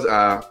viewers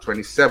are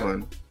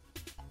 27.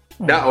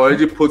 That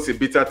already puts a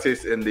bitter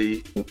taste in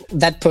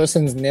that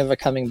person's never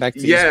coming back to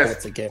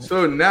esports again.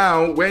 So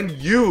now when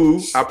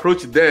you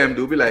approach them,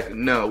 they'll be like,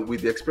 no, with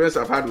the experience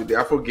I've had with the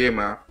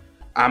AfroGamer,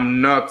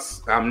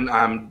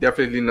 I'm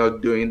definitely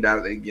not doing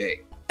that again.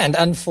 And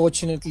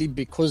unfortunately,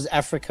 because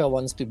Africa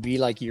wants to be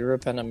like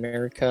Europe and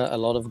America, a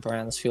lot of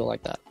brands feel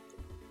like that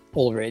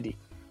already.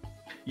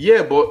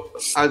 Yeah,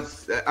 but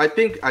as I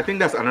think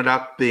that's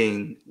another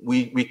thing.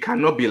 We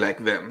cannot be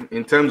like them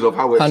in terms of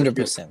how we're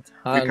 100%.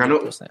 We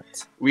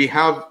cannot. We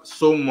have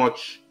so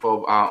much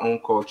of our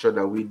own culture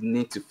that we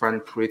need to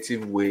find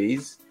creative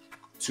ways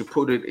to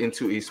put it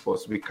into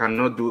esports. We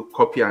cannot do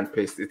copy and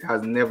paste. It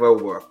has never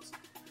worked.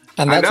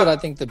 And that's what I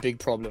think the big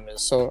problem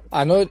is. So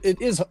I know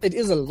it is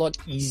a lot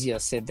easier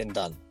said than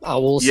done. I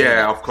will say.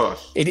 Yeah, of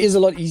course. It is a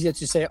lot easier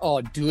to say,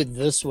 do it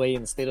this way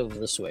instead of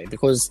this way,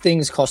 because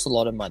things cost a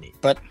lot of money.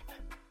 But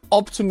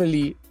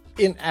optimally,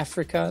 in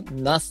Africa,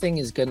 nothing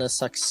is going to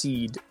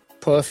succeed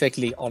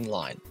perfectly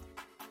online.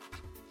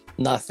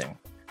 Nothing.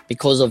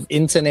 Because of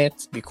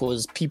internet,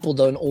 because people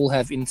don't all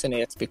have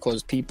internet,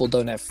 because people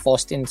don't have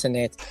fast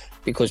internet,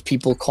 because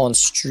people can't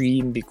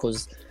stream,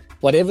 because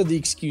whatever the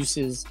excuse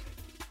is,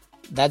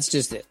 that's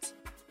just it.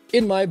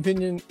 In my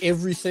opinion,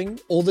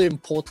 all the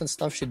important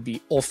stuff should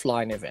be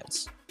offline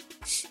events.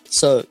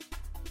 So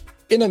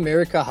in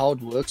America, how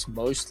it works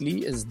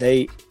mostly is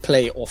they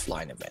play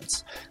offline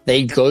events.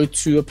 They go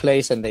to a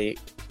place and they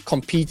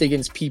compete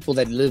against people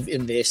that live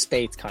in their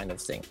state, kind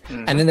of thing.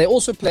 Mm-hmm. And then they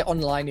also play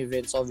online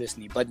events,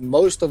 obviously, but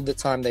most of the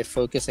time they're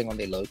focusing on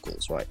their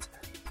locals, right?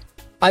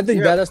 I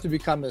think that has to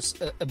become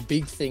a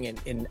big thing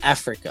in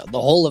Africa, the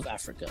whole of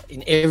Africa,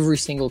 in every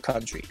single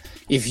country.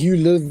 If you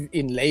live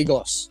in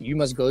Lagos, you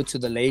must go to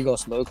the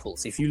Lagos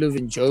locals. If you live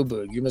in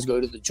Joburg, you must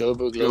go to the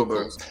Joburg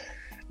locals.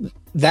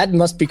 That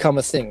must become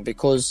a thing,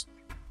 because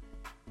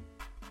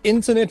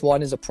internet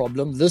one is a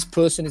problem. This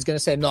person is going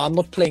to say, no, I'm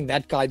not playing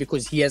that guy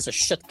because he has a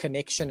shit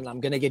connection and I'm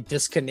going to get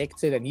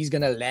disconnected and he's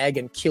going to lag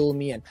and kill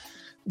me. And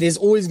there's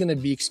always going to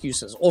be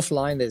excuses.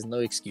 Offline, there's no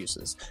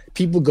excuses.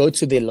 People go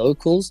to their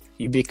locals.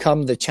 You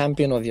become the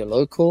champion of your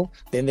local.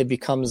 Then there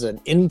becomes an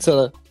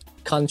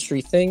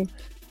inter-country thing.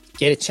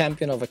 get a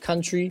champion of a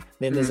country,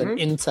 then there's an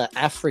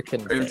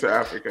inter-African thing.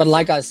 Inter-African. But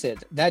like I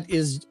said, that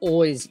is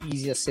always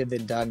easier said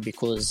than done,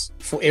 because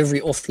for every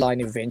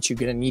offline event, you're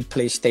going to need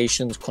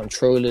PlayStations,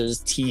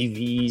 controllers,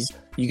 TVs.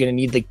 You're going to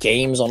need the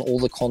games on all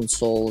the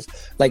consoles.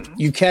 Like,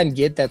 you can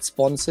get that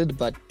sponsored,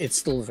 but it's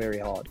still very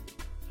hard.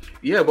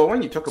 Yeah, but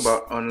when you talk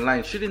about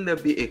online, shouldn't there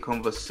be a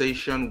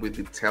conversation with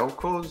the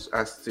telcos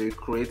as to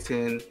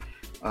creating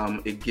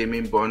a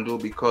gaming bundle?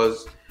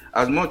 Because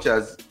as much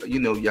as,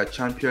 you're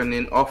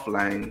championing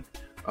offline,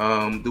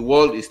 the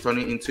world is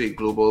turning into a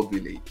global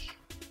village,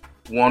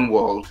 one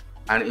world,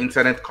 and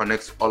internet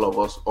connects all of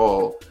us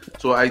all.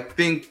 So I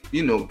think,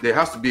 there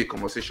has to be a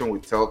conversation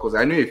with telcos.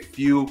 I know a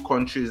few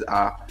countries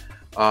are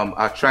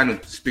trying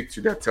to speak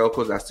to their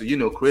telcos as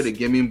to, create a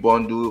gaming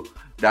bundle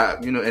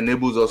that,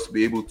 enables us to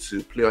be able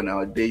to play on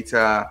our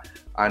data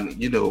and,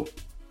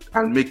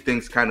 and make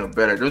things kind of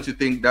better. Don't you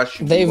think that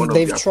should be one of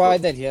they've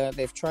tried that here?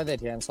 They've tried that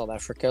here in South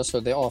Africa.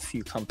 So there are a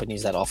few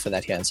companies that offer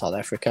that here in South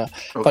Africa.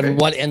 Okay. But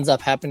what ends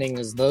up happening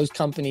is those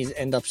companies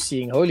end up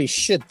seeing, holy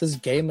shit, this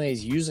gamer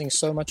is using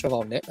so much of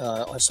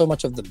our so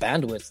much of the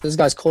bandwidth. This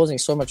guy's causing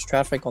so much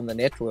traffic on the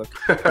network.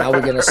 Now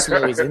we're going to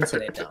slow his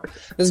internet down.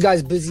 This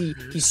guy's busy.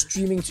 He's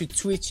streaming to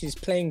Twitch. He's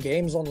playing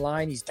games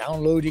online. He's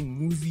downloading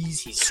movies.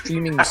 He's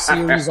streaming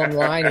series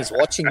online. He's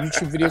watching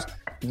YouTube videos.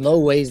 No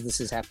ways this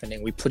is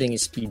happening. We're putting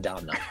his speed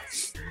down now.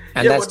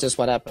 And that's just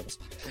what happens.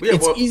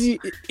 It's easy.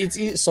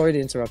 Sorry to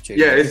interrupt you.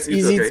 Yeah, it's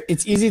easy. Okay.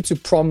 It's easy to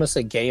promise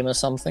a gamer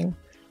something,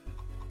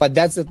 but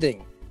that's the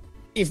thing.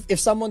 If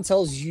someone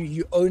tells you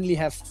you only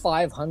have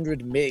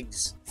 500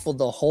 megs for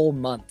the whole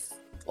month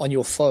on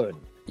your phone,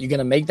 you're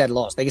gonna make that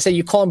loss. They can say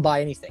you can't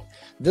buy anything.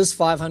 This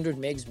 500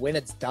 megs, when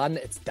it's done,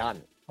 it's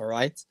done. All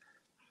right.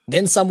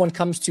 Then someone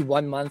comes to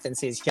 1 month and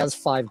says he has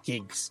 5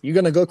 gigs. You're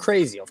gonna go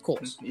crazy, of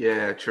course.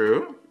 Yeah,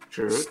 true.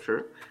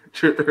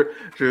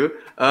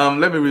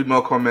 Let me read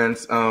more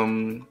comments.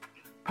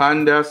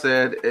 Panda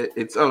said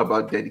it's all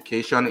about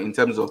dedication in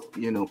terms of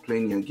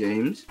playing your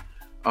games.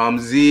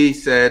 Z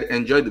said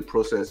enjoy the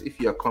process. If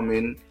you are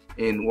coming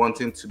in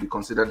wanting to be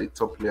considered a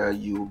top player,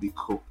 you will be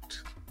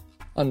cooked.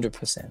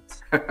 100%.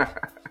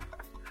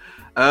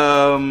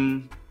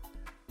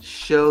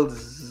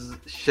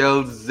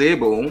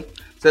 Shelzable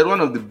said one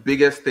of the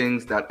biggest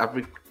things that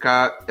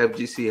Africa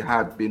FGC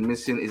had been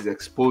missing is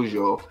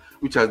exposure,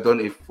 which has done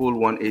a full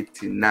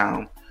 180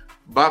 now.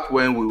 Back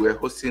when we were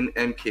hosting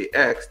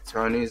MKX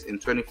tourneys in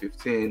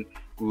 2015,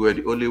 we were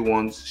the only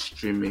ones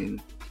streaming.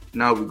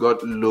 Now we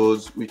got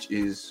loads, which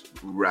is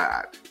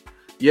rad.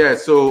 Yeah,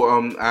 so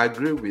I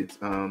agree with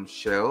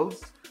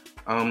Shells.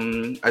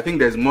 I think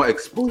there's more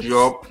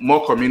exposure,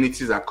 more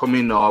communities are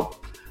coming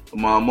up,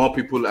 more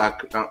people are,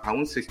 I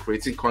won't say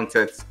creating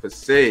content per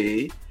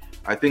se.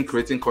 I think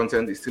creating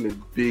content is still a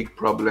big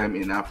problem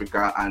in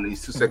Africa, and it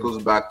still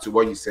circles back to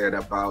what you said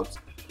about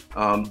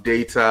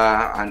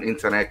data and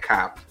internet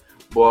cap.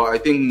 But I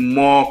think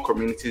more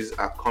communities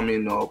are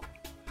coming up.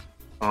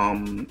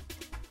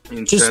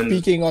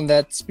 Speaking on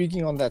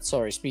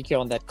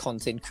that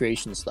content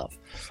creation stuff,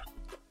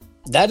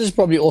 that is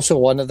probably also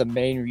one of the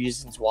main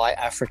reasons why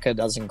Africa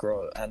doesn't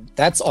grow, and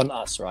that's on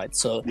us, right?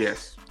 So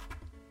yes,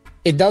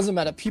 it doesn't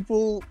matter.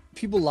 People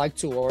like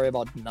to worry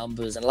about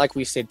numbers, and like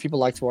we said, people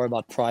like to worry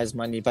about prize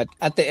money. But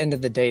at the end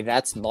of the day,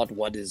 that's not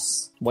what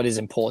is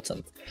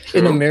important.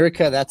 True. In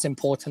America, that's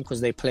important because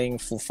they're playing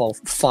for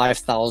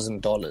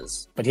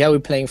 $5,000. But here we're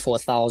playing for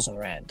 1,000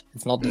 rand.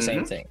 It's not the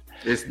same thing.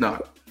 It's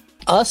not.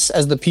 Us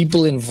as the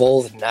people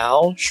involved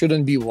now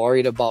shouldn't be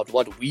worried about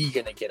what we're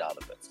gonna get out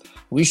of it.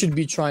 We should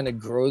be trying to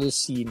grow the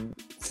scene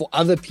for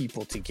other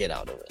people to get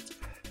out of it.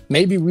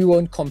 Maybe we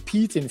won't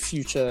compete in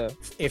future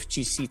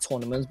FGC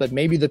tournaments, but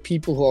maybe the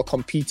people who are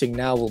competing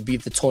now will be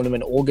the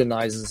tournament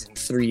organizers in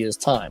 3 years'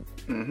 time.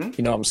 You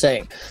know what I'm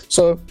saying?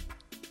 So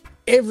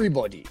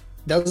everybody,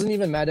 doesn't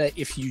even matter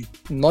if you're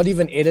not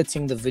even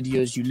editing the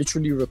videos, you're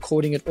literally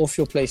recording it off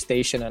your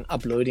PlayStation and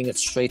uploading it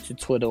straight to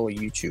Twitter or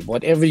YouTube,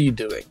 whatever you're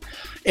doing.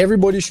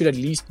 Everybody should at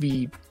least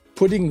be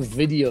putting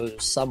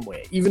videos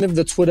somewhere, even if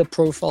the Twitter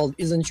profile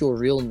isn't your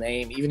real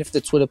name, even if the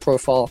Twitter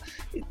profile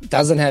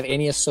doesn't have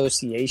any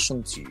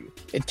association to you.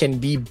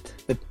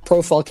 The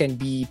profile can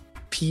be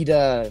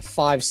Peter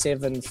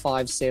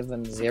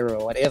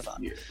 57570, whatever.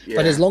 Yeah.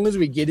 But as long as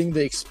we're getting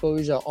the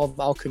exposure of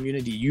our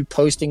community, you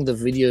posting the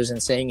videos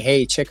and saying,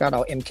 hey, check out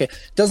our MK,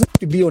 doesn't have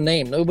to be your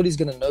name. Nobody's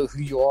going to know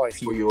who you are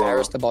if you're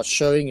embarrassed about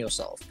showing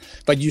yourself.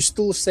 But you're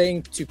still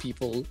saying to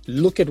people,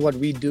 look at what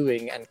we're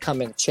doing and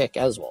come and check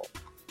as well.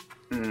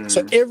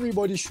 So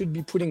everybody should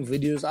be putting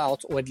videos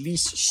out, or at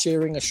least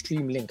sharing a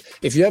stream link.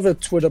 If you have a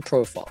Twitter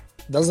profile,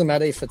 doesn't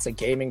matter if it's a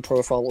gaming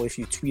profile or if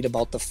you tweet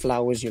about the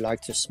flowers you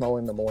like to smell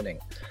in the morning.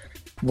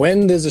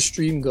 When there's a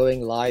stream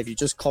going live, you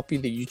just copy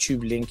the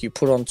YouTube link, you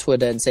put on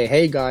Twitter and say,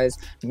 hey guys,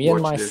 me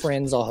and my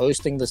friends are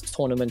hosting this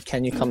tournament.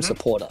 Can you come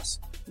support us?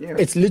 Yeah.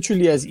 It's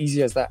literally as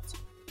easy as that.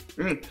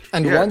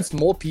 And once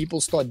more people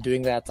start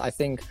doing that, I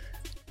think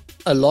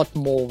a lot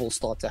more will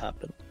start to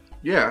happen.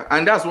 Yeah,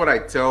 and that's what I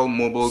tell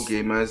mobile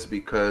gamers,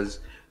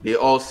 because they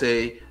all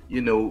say,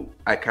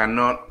 I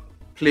cannot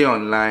play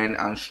online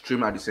and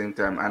stream at the same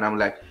time. And I'm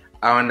like,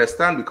 I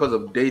understand because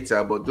of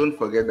data, but don't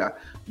forget that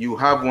you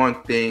have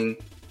one thing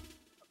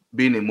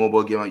being a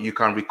mobile gamer, you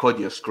can record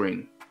your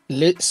screen.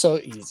 So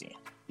easy.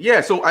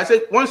 Yeah, so I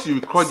said once you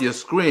record your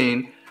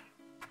screen,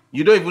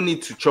 you don't even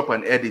need to chop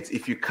and edit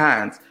if you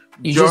can't.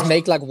 You just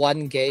make like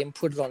one game,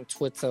 put it on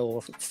Twitter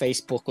or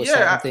Facebook or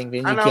something,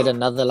 then you get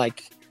another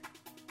like.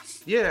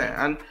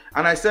 Yeah, and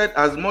I said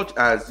as much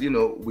as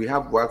we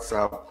have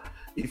WhatsApp,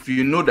 if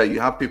you know that you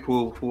have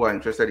people who are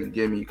interested in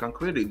gaming, you can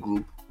create a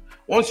group.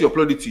 Once you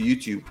upload it to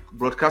YouTube,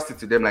 broadcast it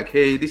to them like,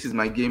 hey, this is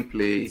my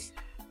gameplay.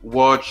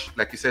 Watch,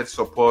 like you said,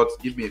 support,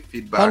 give me a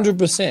feedback.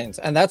 100%.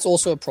 And that's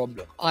also a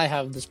problem. I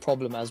have this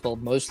problem as well,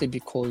 mostly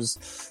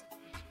because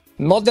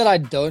not that I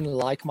don't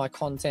like my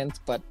content,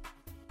 but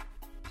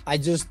I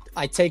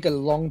take a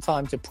long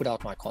time to put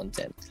out my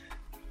content.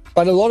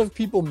 But a lot of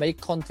people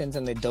make content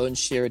and they don't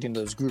share it in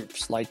those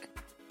groups. Like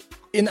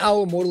in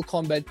our Mortal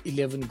Kombat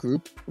 11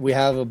 group, we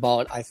have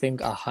about, I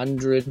think,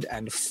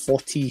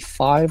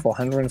 145 or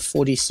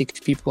 146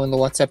 people in the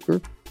WhatsApp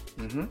group.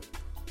 Mm-hmm.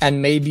 And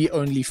maybe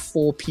only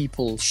 4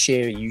 people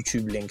share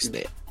YouTube links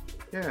there.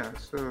 Yeah,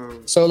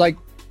 so like,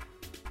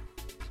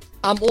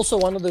 I'm also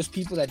one of those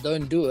people that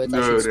don't do it.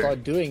 I should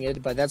start doing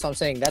it, but that's what I'm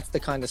saying. That's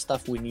the kind of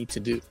stuff we need to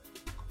do.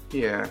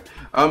 Yeah.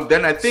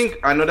 Then I think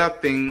another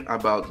thing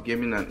about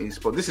gaming and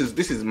esports.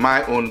 This is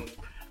my own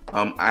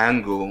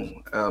angle.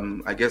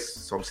 I guess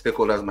some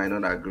stakeholders might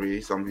not agree.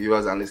 Some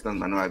viewers and listeners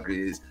might not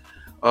agree.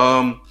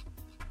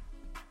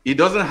 It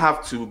doesn't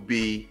have to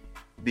be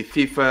the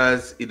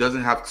FIFAs. It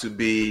doesn't have to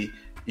be.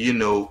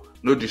 No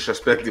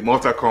disrespect, the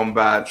Mortal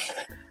Kombat.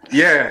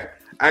 Yeah,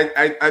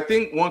 I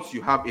think once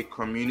you have a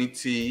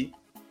community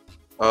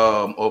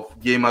of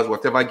gamers,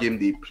 whatever game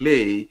they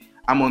play,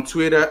 I'm on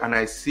Twitter and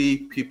I see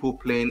people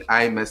playing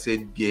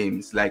iMessage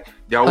games. Like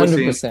they're always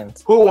 100%. Saying,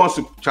 who wants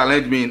to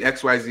challenge me in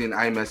XYZ in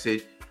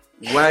iMessage?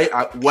 Why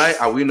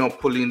are we not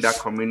pulling that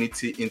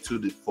community into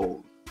the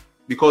fold?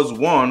 Because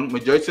one,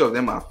 majority of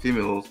them are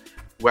females.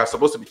 We are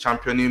supposed to be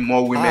championing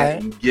more women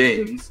in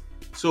games.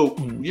 So,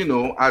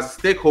 as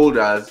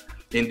stakeholders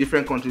in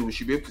different countries, we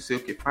should be able to say,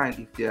 okay, fine,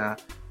 if there are,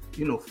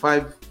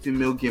 5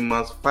 female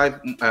gamers, 5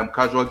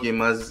 casual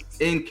gamers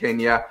in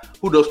Kenya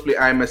who does play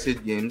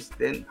iMessage games,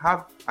 then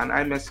have an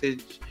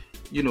iMessage,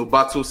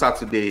 battle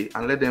Saturday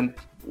and let them,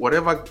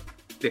 whatever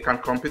they can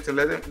compete in,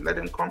 let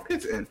them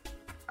compete in.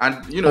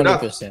 And,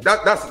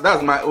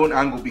 that's my own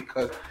angle,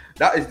 because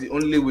that is the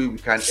only way we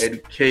can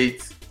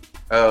educate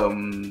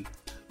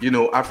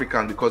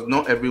Africans, because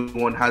not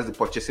everyone has the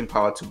purchasing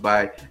power to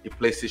buy a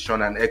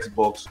PlayStation, an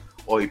Xbox,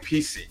 or a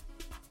PC.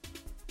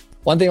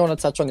 One thing I want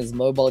to touch on is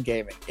mobile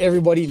gaming.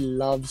 Everybody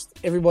loves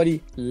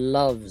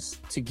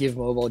to give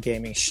mobile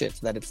gaming shit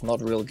that it's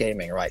not real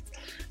gaming, right?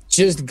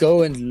 Just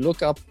go and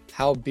look up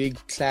how big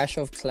Clash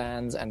of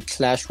Clans and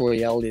Clash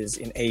Royale is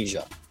in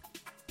Asia.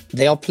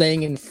 They are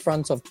playing in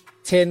front of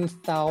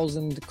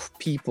 10,000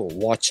 people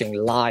watching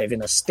live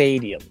in a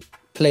stadium,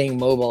 playing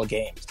mobile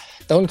games.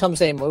 Don't come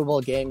saying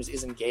mobile games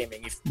isn't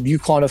gaming. If you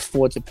can't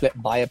afford to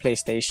buy a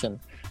PlayStation,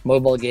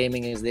 mobile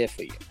gaming is there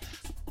for you.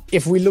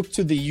 If we look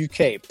to the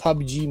UK,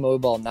 PUBG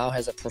Mobile now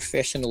has a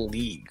professional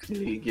league.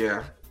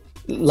 Yeah.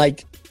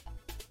 Like,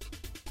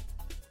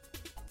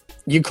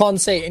 you can't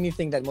say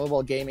anything that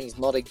mobile gaming is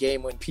not a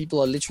game when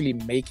people are literally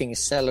making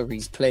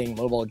salaries playing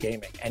mobile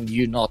gaming and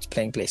you not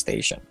playing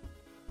PlayStation.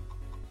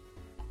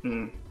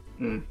 And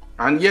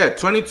yeah,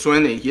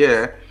 2020,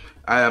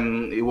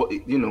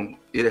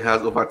 it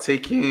has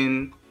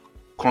overtaken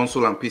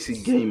console and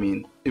PC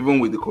gaming. Even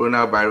with the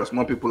coronavirus,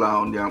 more people are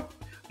on their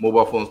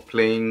mobile phones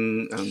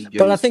playing games.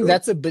 But I think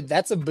that's a bit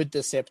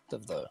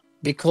deceptive though,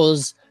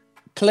 because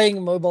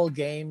playing mobile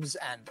games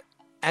and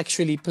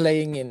actually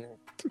playing in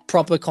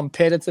proper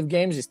competitive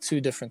games is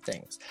 2 different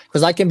things.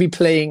 Because I can be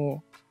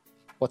playing,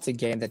 what's a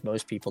game that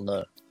most people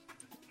know?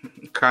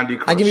 Candy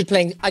Crush. I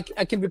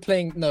can be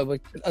playing. No,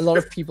 but a lot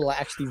of people are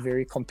actually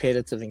very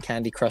competitive in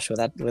Candy Crush with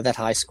that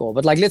high score.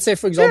 But like, let's say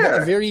for example,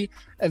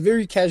 a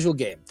very casual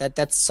game,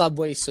 that's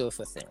Subway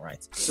Surfer thing, right?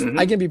 Mm-hmm.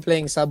 I can be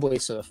playing Subway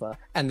Surfer,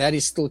 and that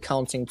is still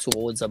counting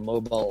towards a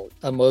mobile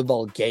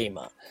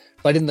gamer.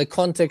 But in the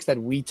context that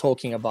we're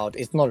talking about,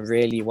 it's not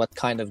really what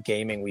kind of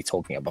gaming we're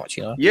talking about,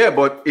 Yeah,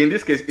 but in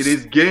this case, it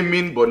is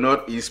gaming, but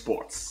not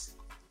esports.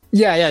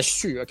 Yeah, it's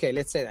true. Okay,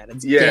 let's say that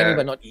it's gaming,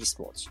 but not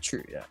esports.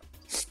 True, yeah.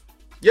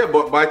 Yeah,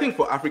 but I think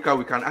for Africa,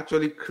 we can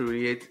actually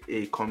create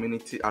a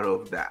community out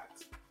of that.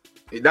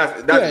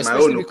 That's my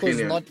own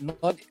opinion.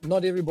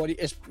 Not everybody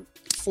is.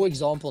 For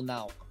example,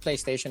 now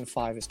PlayStation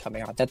 5 is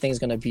coming out. That thing's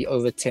going to be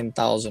over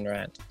 10,000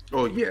 rand.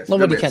 Oh yes,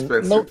 nobody can.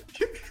 No,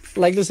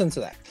 like listen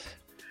to that.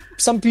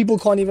 Some people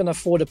can't even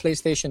afford a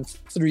PlayStation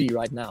 3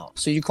 right now.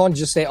 So you can't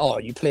just say, "Oh,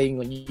 you're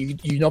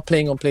not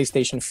playing on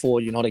PlayStation 4.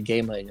 You're not a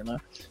gamer."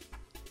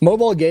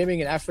 Mobile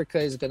gaming in Africa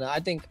is gonna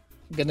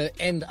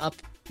end up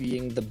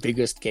being the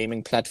biggest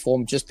gaming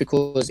platform, just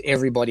because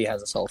everybody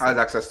has a cell phone. Has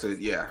access to it,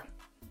 yeah.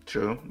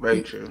 True.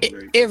 Very true.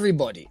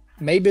 Everybody.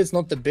 Maybe it's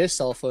not the best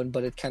cell phone,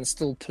 but it can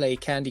still play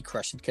Candy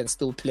Crush. It can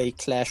still play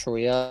Clash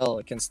Royale.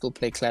 It can still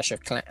play Clash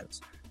of Clans.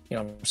 You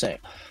know what I'm saying?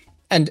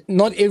 And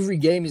not every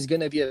game is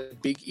going to be a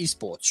big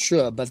esports,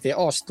 sure, but there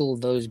are still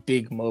those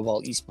big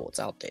mobile esports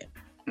out there.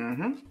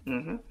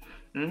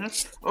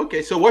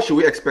 Okay, so what should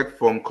we expect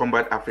from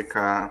KOMBAT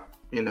Africa,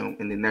 in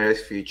the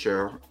nearest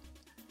future?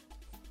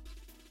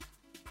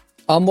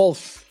 Well,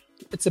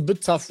 it's a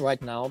bit tough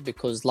right now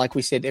because, like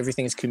we said,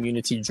 everything is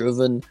community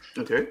driven.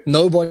 Okay.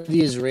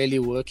 Nobody is really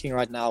working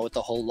right now with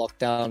the whole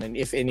lockdown, and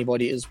if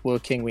anybody is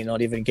working, we're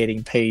not even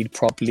getting paid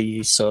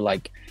properly. So,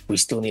 like, we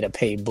still need to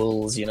pay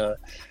bills,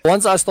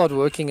 Once I start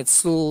working, it's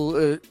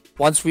still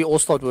once we all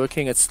start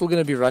working, it's still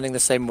going to be running the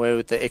same way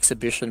with the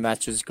exhibition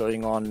matches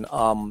going on.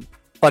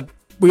 But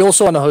we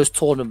also want to host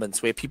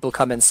tournaments where people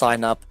come and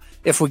sign up.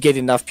 If we get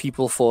enough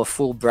people for a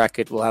full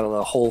bracket, we'll have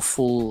a whole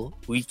full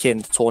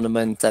weekend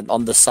tournament, and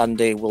on the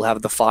Sunday we'll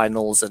have the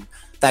finals and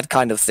that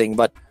kind of thing.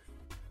 But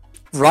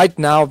right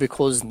now,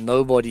 because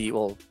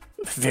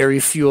very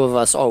few of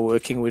us are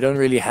working, we don't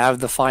really have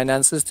the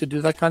finances to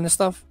do that kind of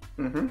stuff.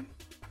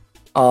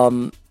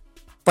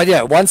 But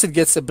yeah, once it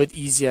gets a bit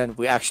easier and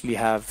we actually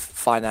have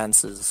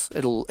finances,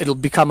 it'll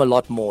become a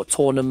lot more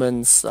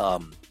tournaments,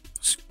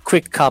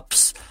 quick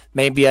cups,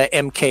 maybe a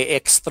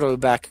MKX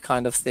throwback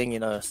kind of thing,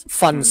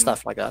 fun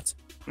stuff like that.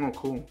 Oh,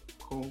 cool.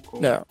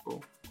 Yeah.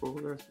 Cool.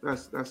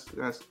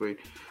 That's great.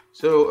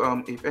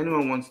 So, if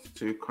anyone wants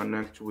to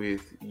connect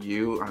with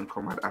you and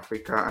KOMBAT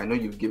Africa, I know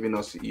you've given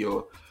us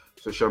your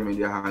social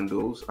media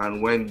handles,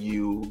 and when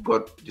you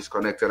got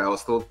disconnected, I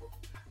was still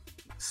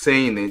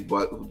saying it,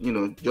 but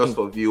just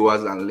for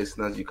viewers and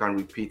listeners, you can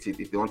repeat it.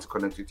 If they want to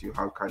connect with you,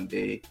 how can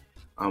they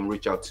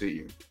reach out to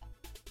you?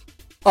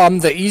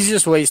 The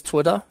easiest way is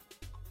Twitter.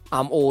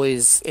 I'm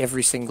always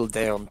every single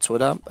day on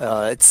Twitter.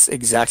 It's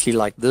exactly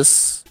like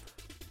this.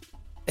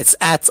 It's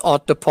at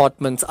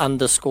 @artdepartment_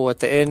 at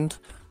the end.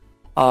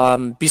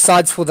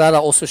 Besides for that, I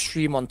also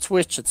stream on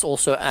Twitch. It's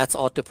also at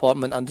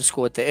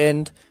 @artdepartment_ at the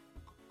end.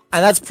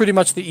 And that's pretty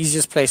much the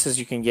easiest places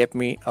you can get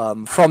me.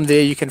 From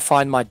there, you can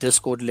find my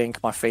Discord link,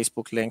 my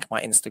Facebook link,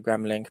 my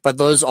Instagram link. But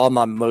those are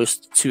my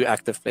most two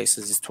active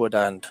places, is Twitter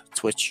and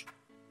Twitch.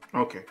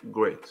 Okay,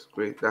 great.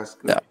 That's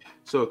good. Yeah.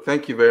 So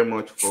thank you very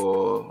much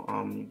for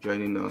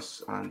joining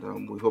us,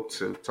 and we hope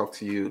to talk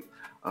to you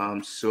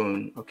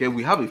soon. Okay,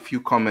 we have a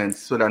few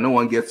comments so that no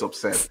one gets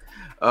upset.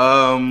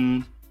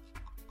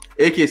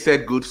 AK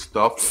said good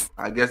stuff.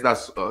 I guess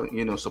that's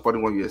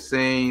supporting what you're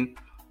saying.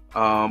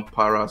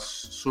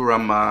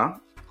 Parasurama,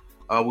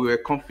 we were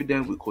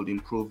confident we could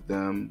improve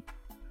them.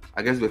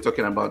 I guess we're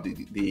talking about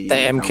the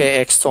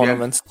MKX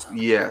tournaments.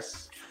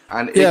 Yes.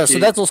 And yeah, so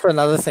that's also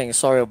another thing.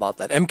 Sorry about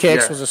that.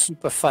 MKX was a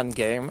super fun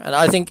game, and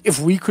I think if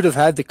we could have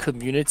had the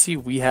community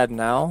we had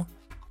now,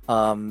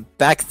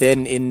 back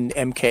then in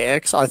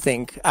MKX, I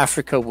think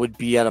Africa would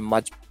be at a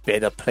much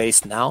better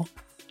place now.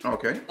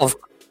 Okay.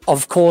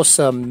 Of course,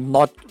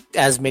 not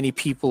as many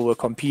people were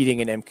competing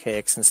in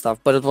MKX and stuff,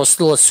 but it was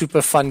still a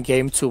super fun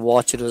game to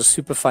watch. It was a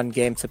super fun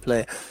game to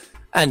play,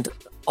 and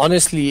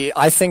honestly,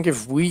 I think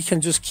if we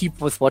can just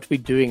keep with what we're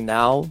doing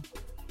now,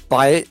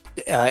 by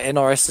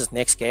NRS's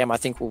next game, I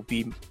think we'll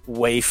be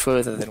way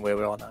further than where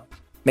we are now.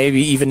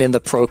 Maybe even in the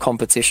pro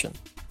competition.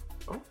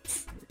 Oh.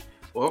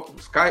 Well,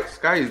 sky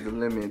is the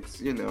limit,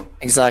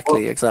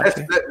 Exactly.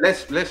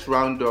 Let's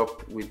round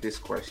up with this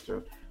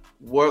question.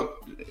 What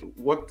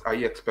are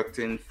you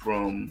expecting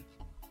from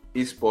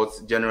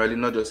esports generally,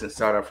 not just in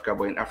South Africa,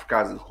 but in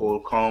Africa as a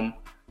whole, come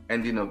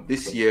ending of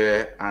this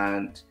year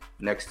and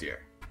next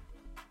year?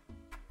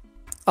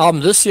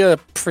 This year,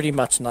 pretty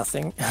much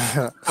nothing.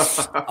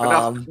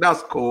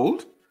 That's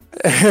cold.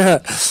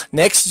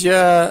 Next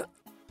year,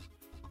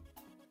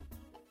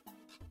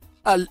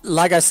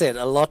 like I said,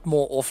 a lot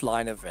more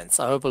offline events.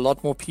 I hope a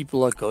lot more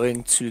people are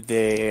going to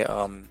their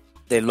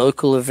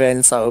local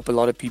events. I hope a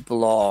lot of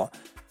people are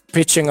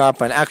pitching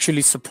up and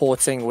actually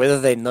supporting, whether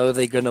they know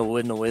they're going to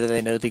win or whether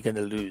they know they're going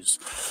to lose.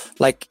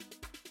 Like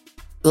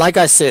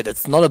I said,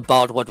 it's not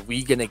about what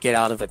we're going to get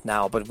out of it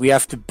now, but we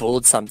have to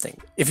build something.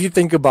 If you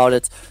think about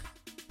it,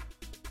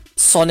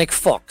 Sonic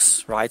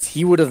Fox, right?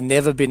 He would have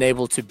never been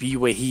able to be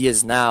where he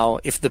is now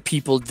if the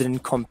people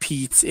didn't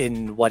compete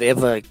in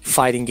whatever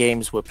fighting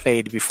games were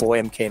played before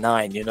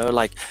MK9,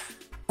 like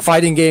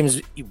fighting games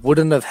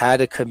wouldn't have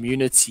had a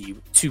community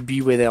to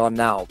be where they are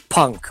now.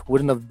 Punk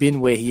wouldn't have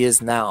been where he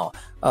is now.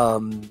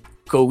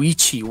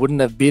 Goichi wouldn't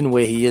have been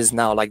where he is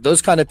now. Like,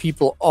 those kind of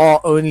people are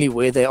only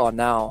where they are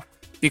now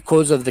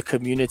because of the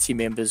community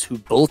members who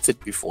built it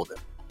before them.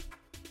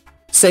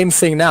 Same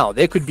thing now.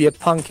 There could be a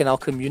Punk in our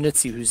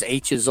community who's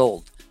 8 years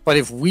old, but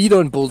if we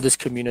don't build this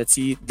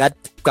community, that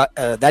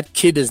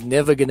kid is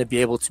never going to be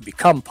able to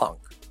become Punk.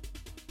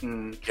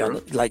 True.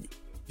 You know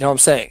what I'm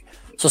saying?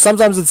 So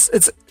sometimes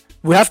it's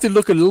we have to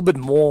look a little bit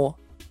more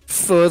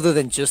further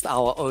than just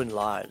our own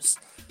lives.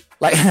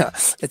 Like,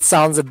 it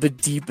sounds a bit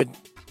deep, and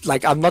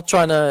like I'm not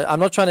trying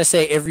to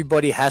say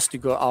everybody has to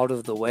go out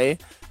of the way,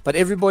 but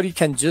everybody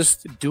can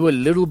just do a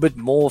little bit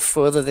more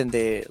further than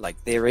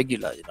their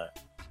regular.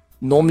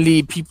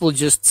 Normally people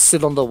just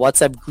sit on the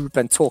WhatsApp group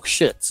and talk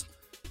shit.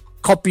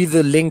 copy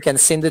the link and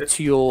send it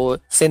to your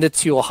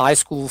high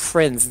school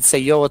friends and say,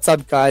 yo, what's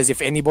up, guys?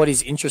 If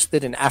anybody's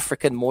interested in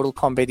African Mortal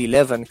Kombat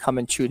 11, come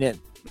and tune in.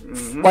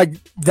 Like,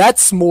 that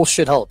small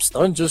shit helps.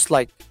 Don't just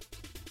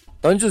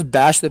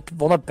bash the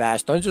people. Not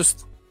bash. Don't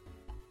just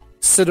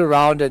sit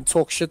around and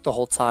talk shit the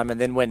whole time,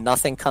 and then when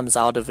nothing comes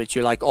out of it,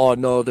 you're like, oh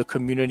no, the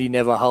community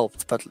never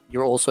helped, but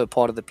you're also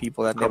part of the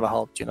people that never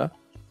helped, you know?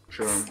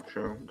 Sure.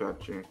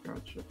 Got you.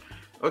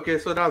 Okay,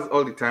 so that's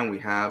all the time we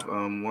have.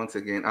 Once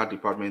again, our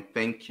department,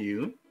 thank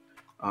you.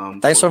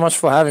 Thanks so much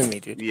for having me,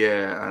 dude.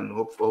 Yeah, and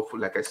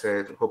hopefully, like I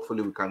said,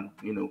 hopefully we can,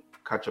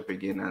 catch up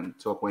again and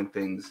talk when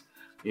things,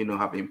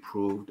 have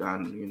improved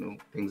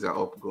and, things are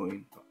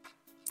upgoing.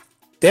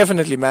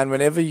 Definitely, man.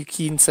 Whenever you're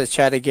keen to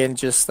chat again,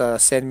 just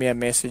send me a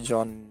message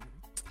on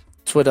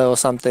Twitter or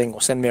something,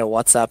 or send me a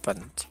WhatsApp,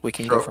 and we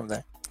can go from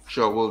there.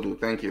 Sure, will do.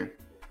 Thank you.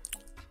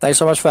 Thanks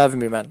so much for having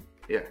me, man.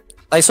 Yeah.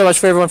 Thanks so much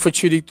for everyone for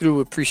tuning through.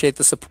 We appreciate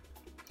the support.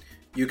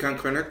 You can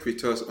connect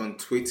with us on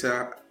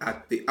Twitter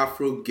at the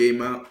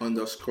AfroGamer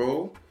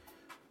 _,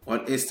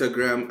 on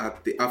Instagram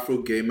at the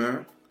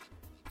AfroGamer,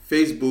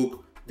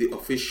 Facebook, the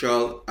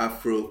official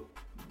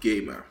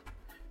AfroGamer.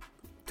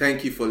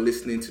 Thank you for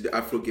listening to the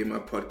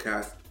AfroGamer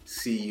podcast.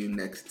 See you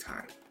next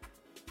time.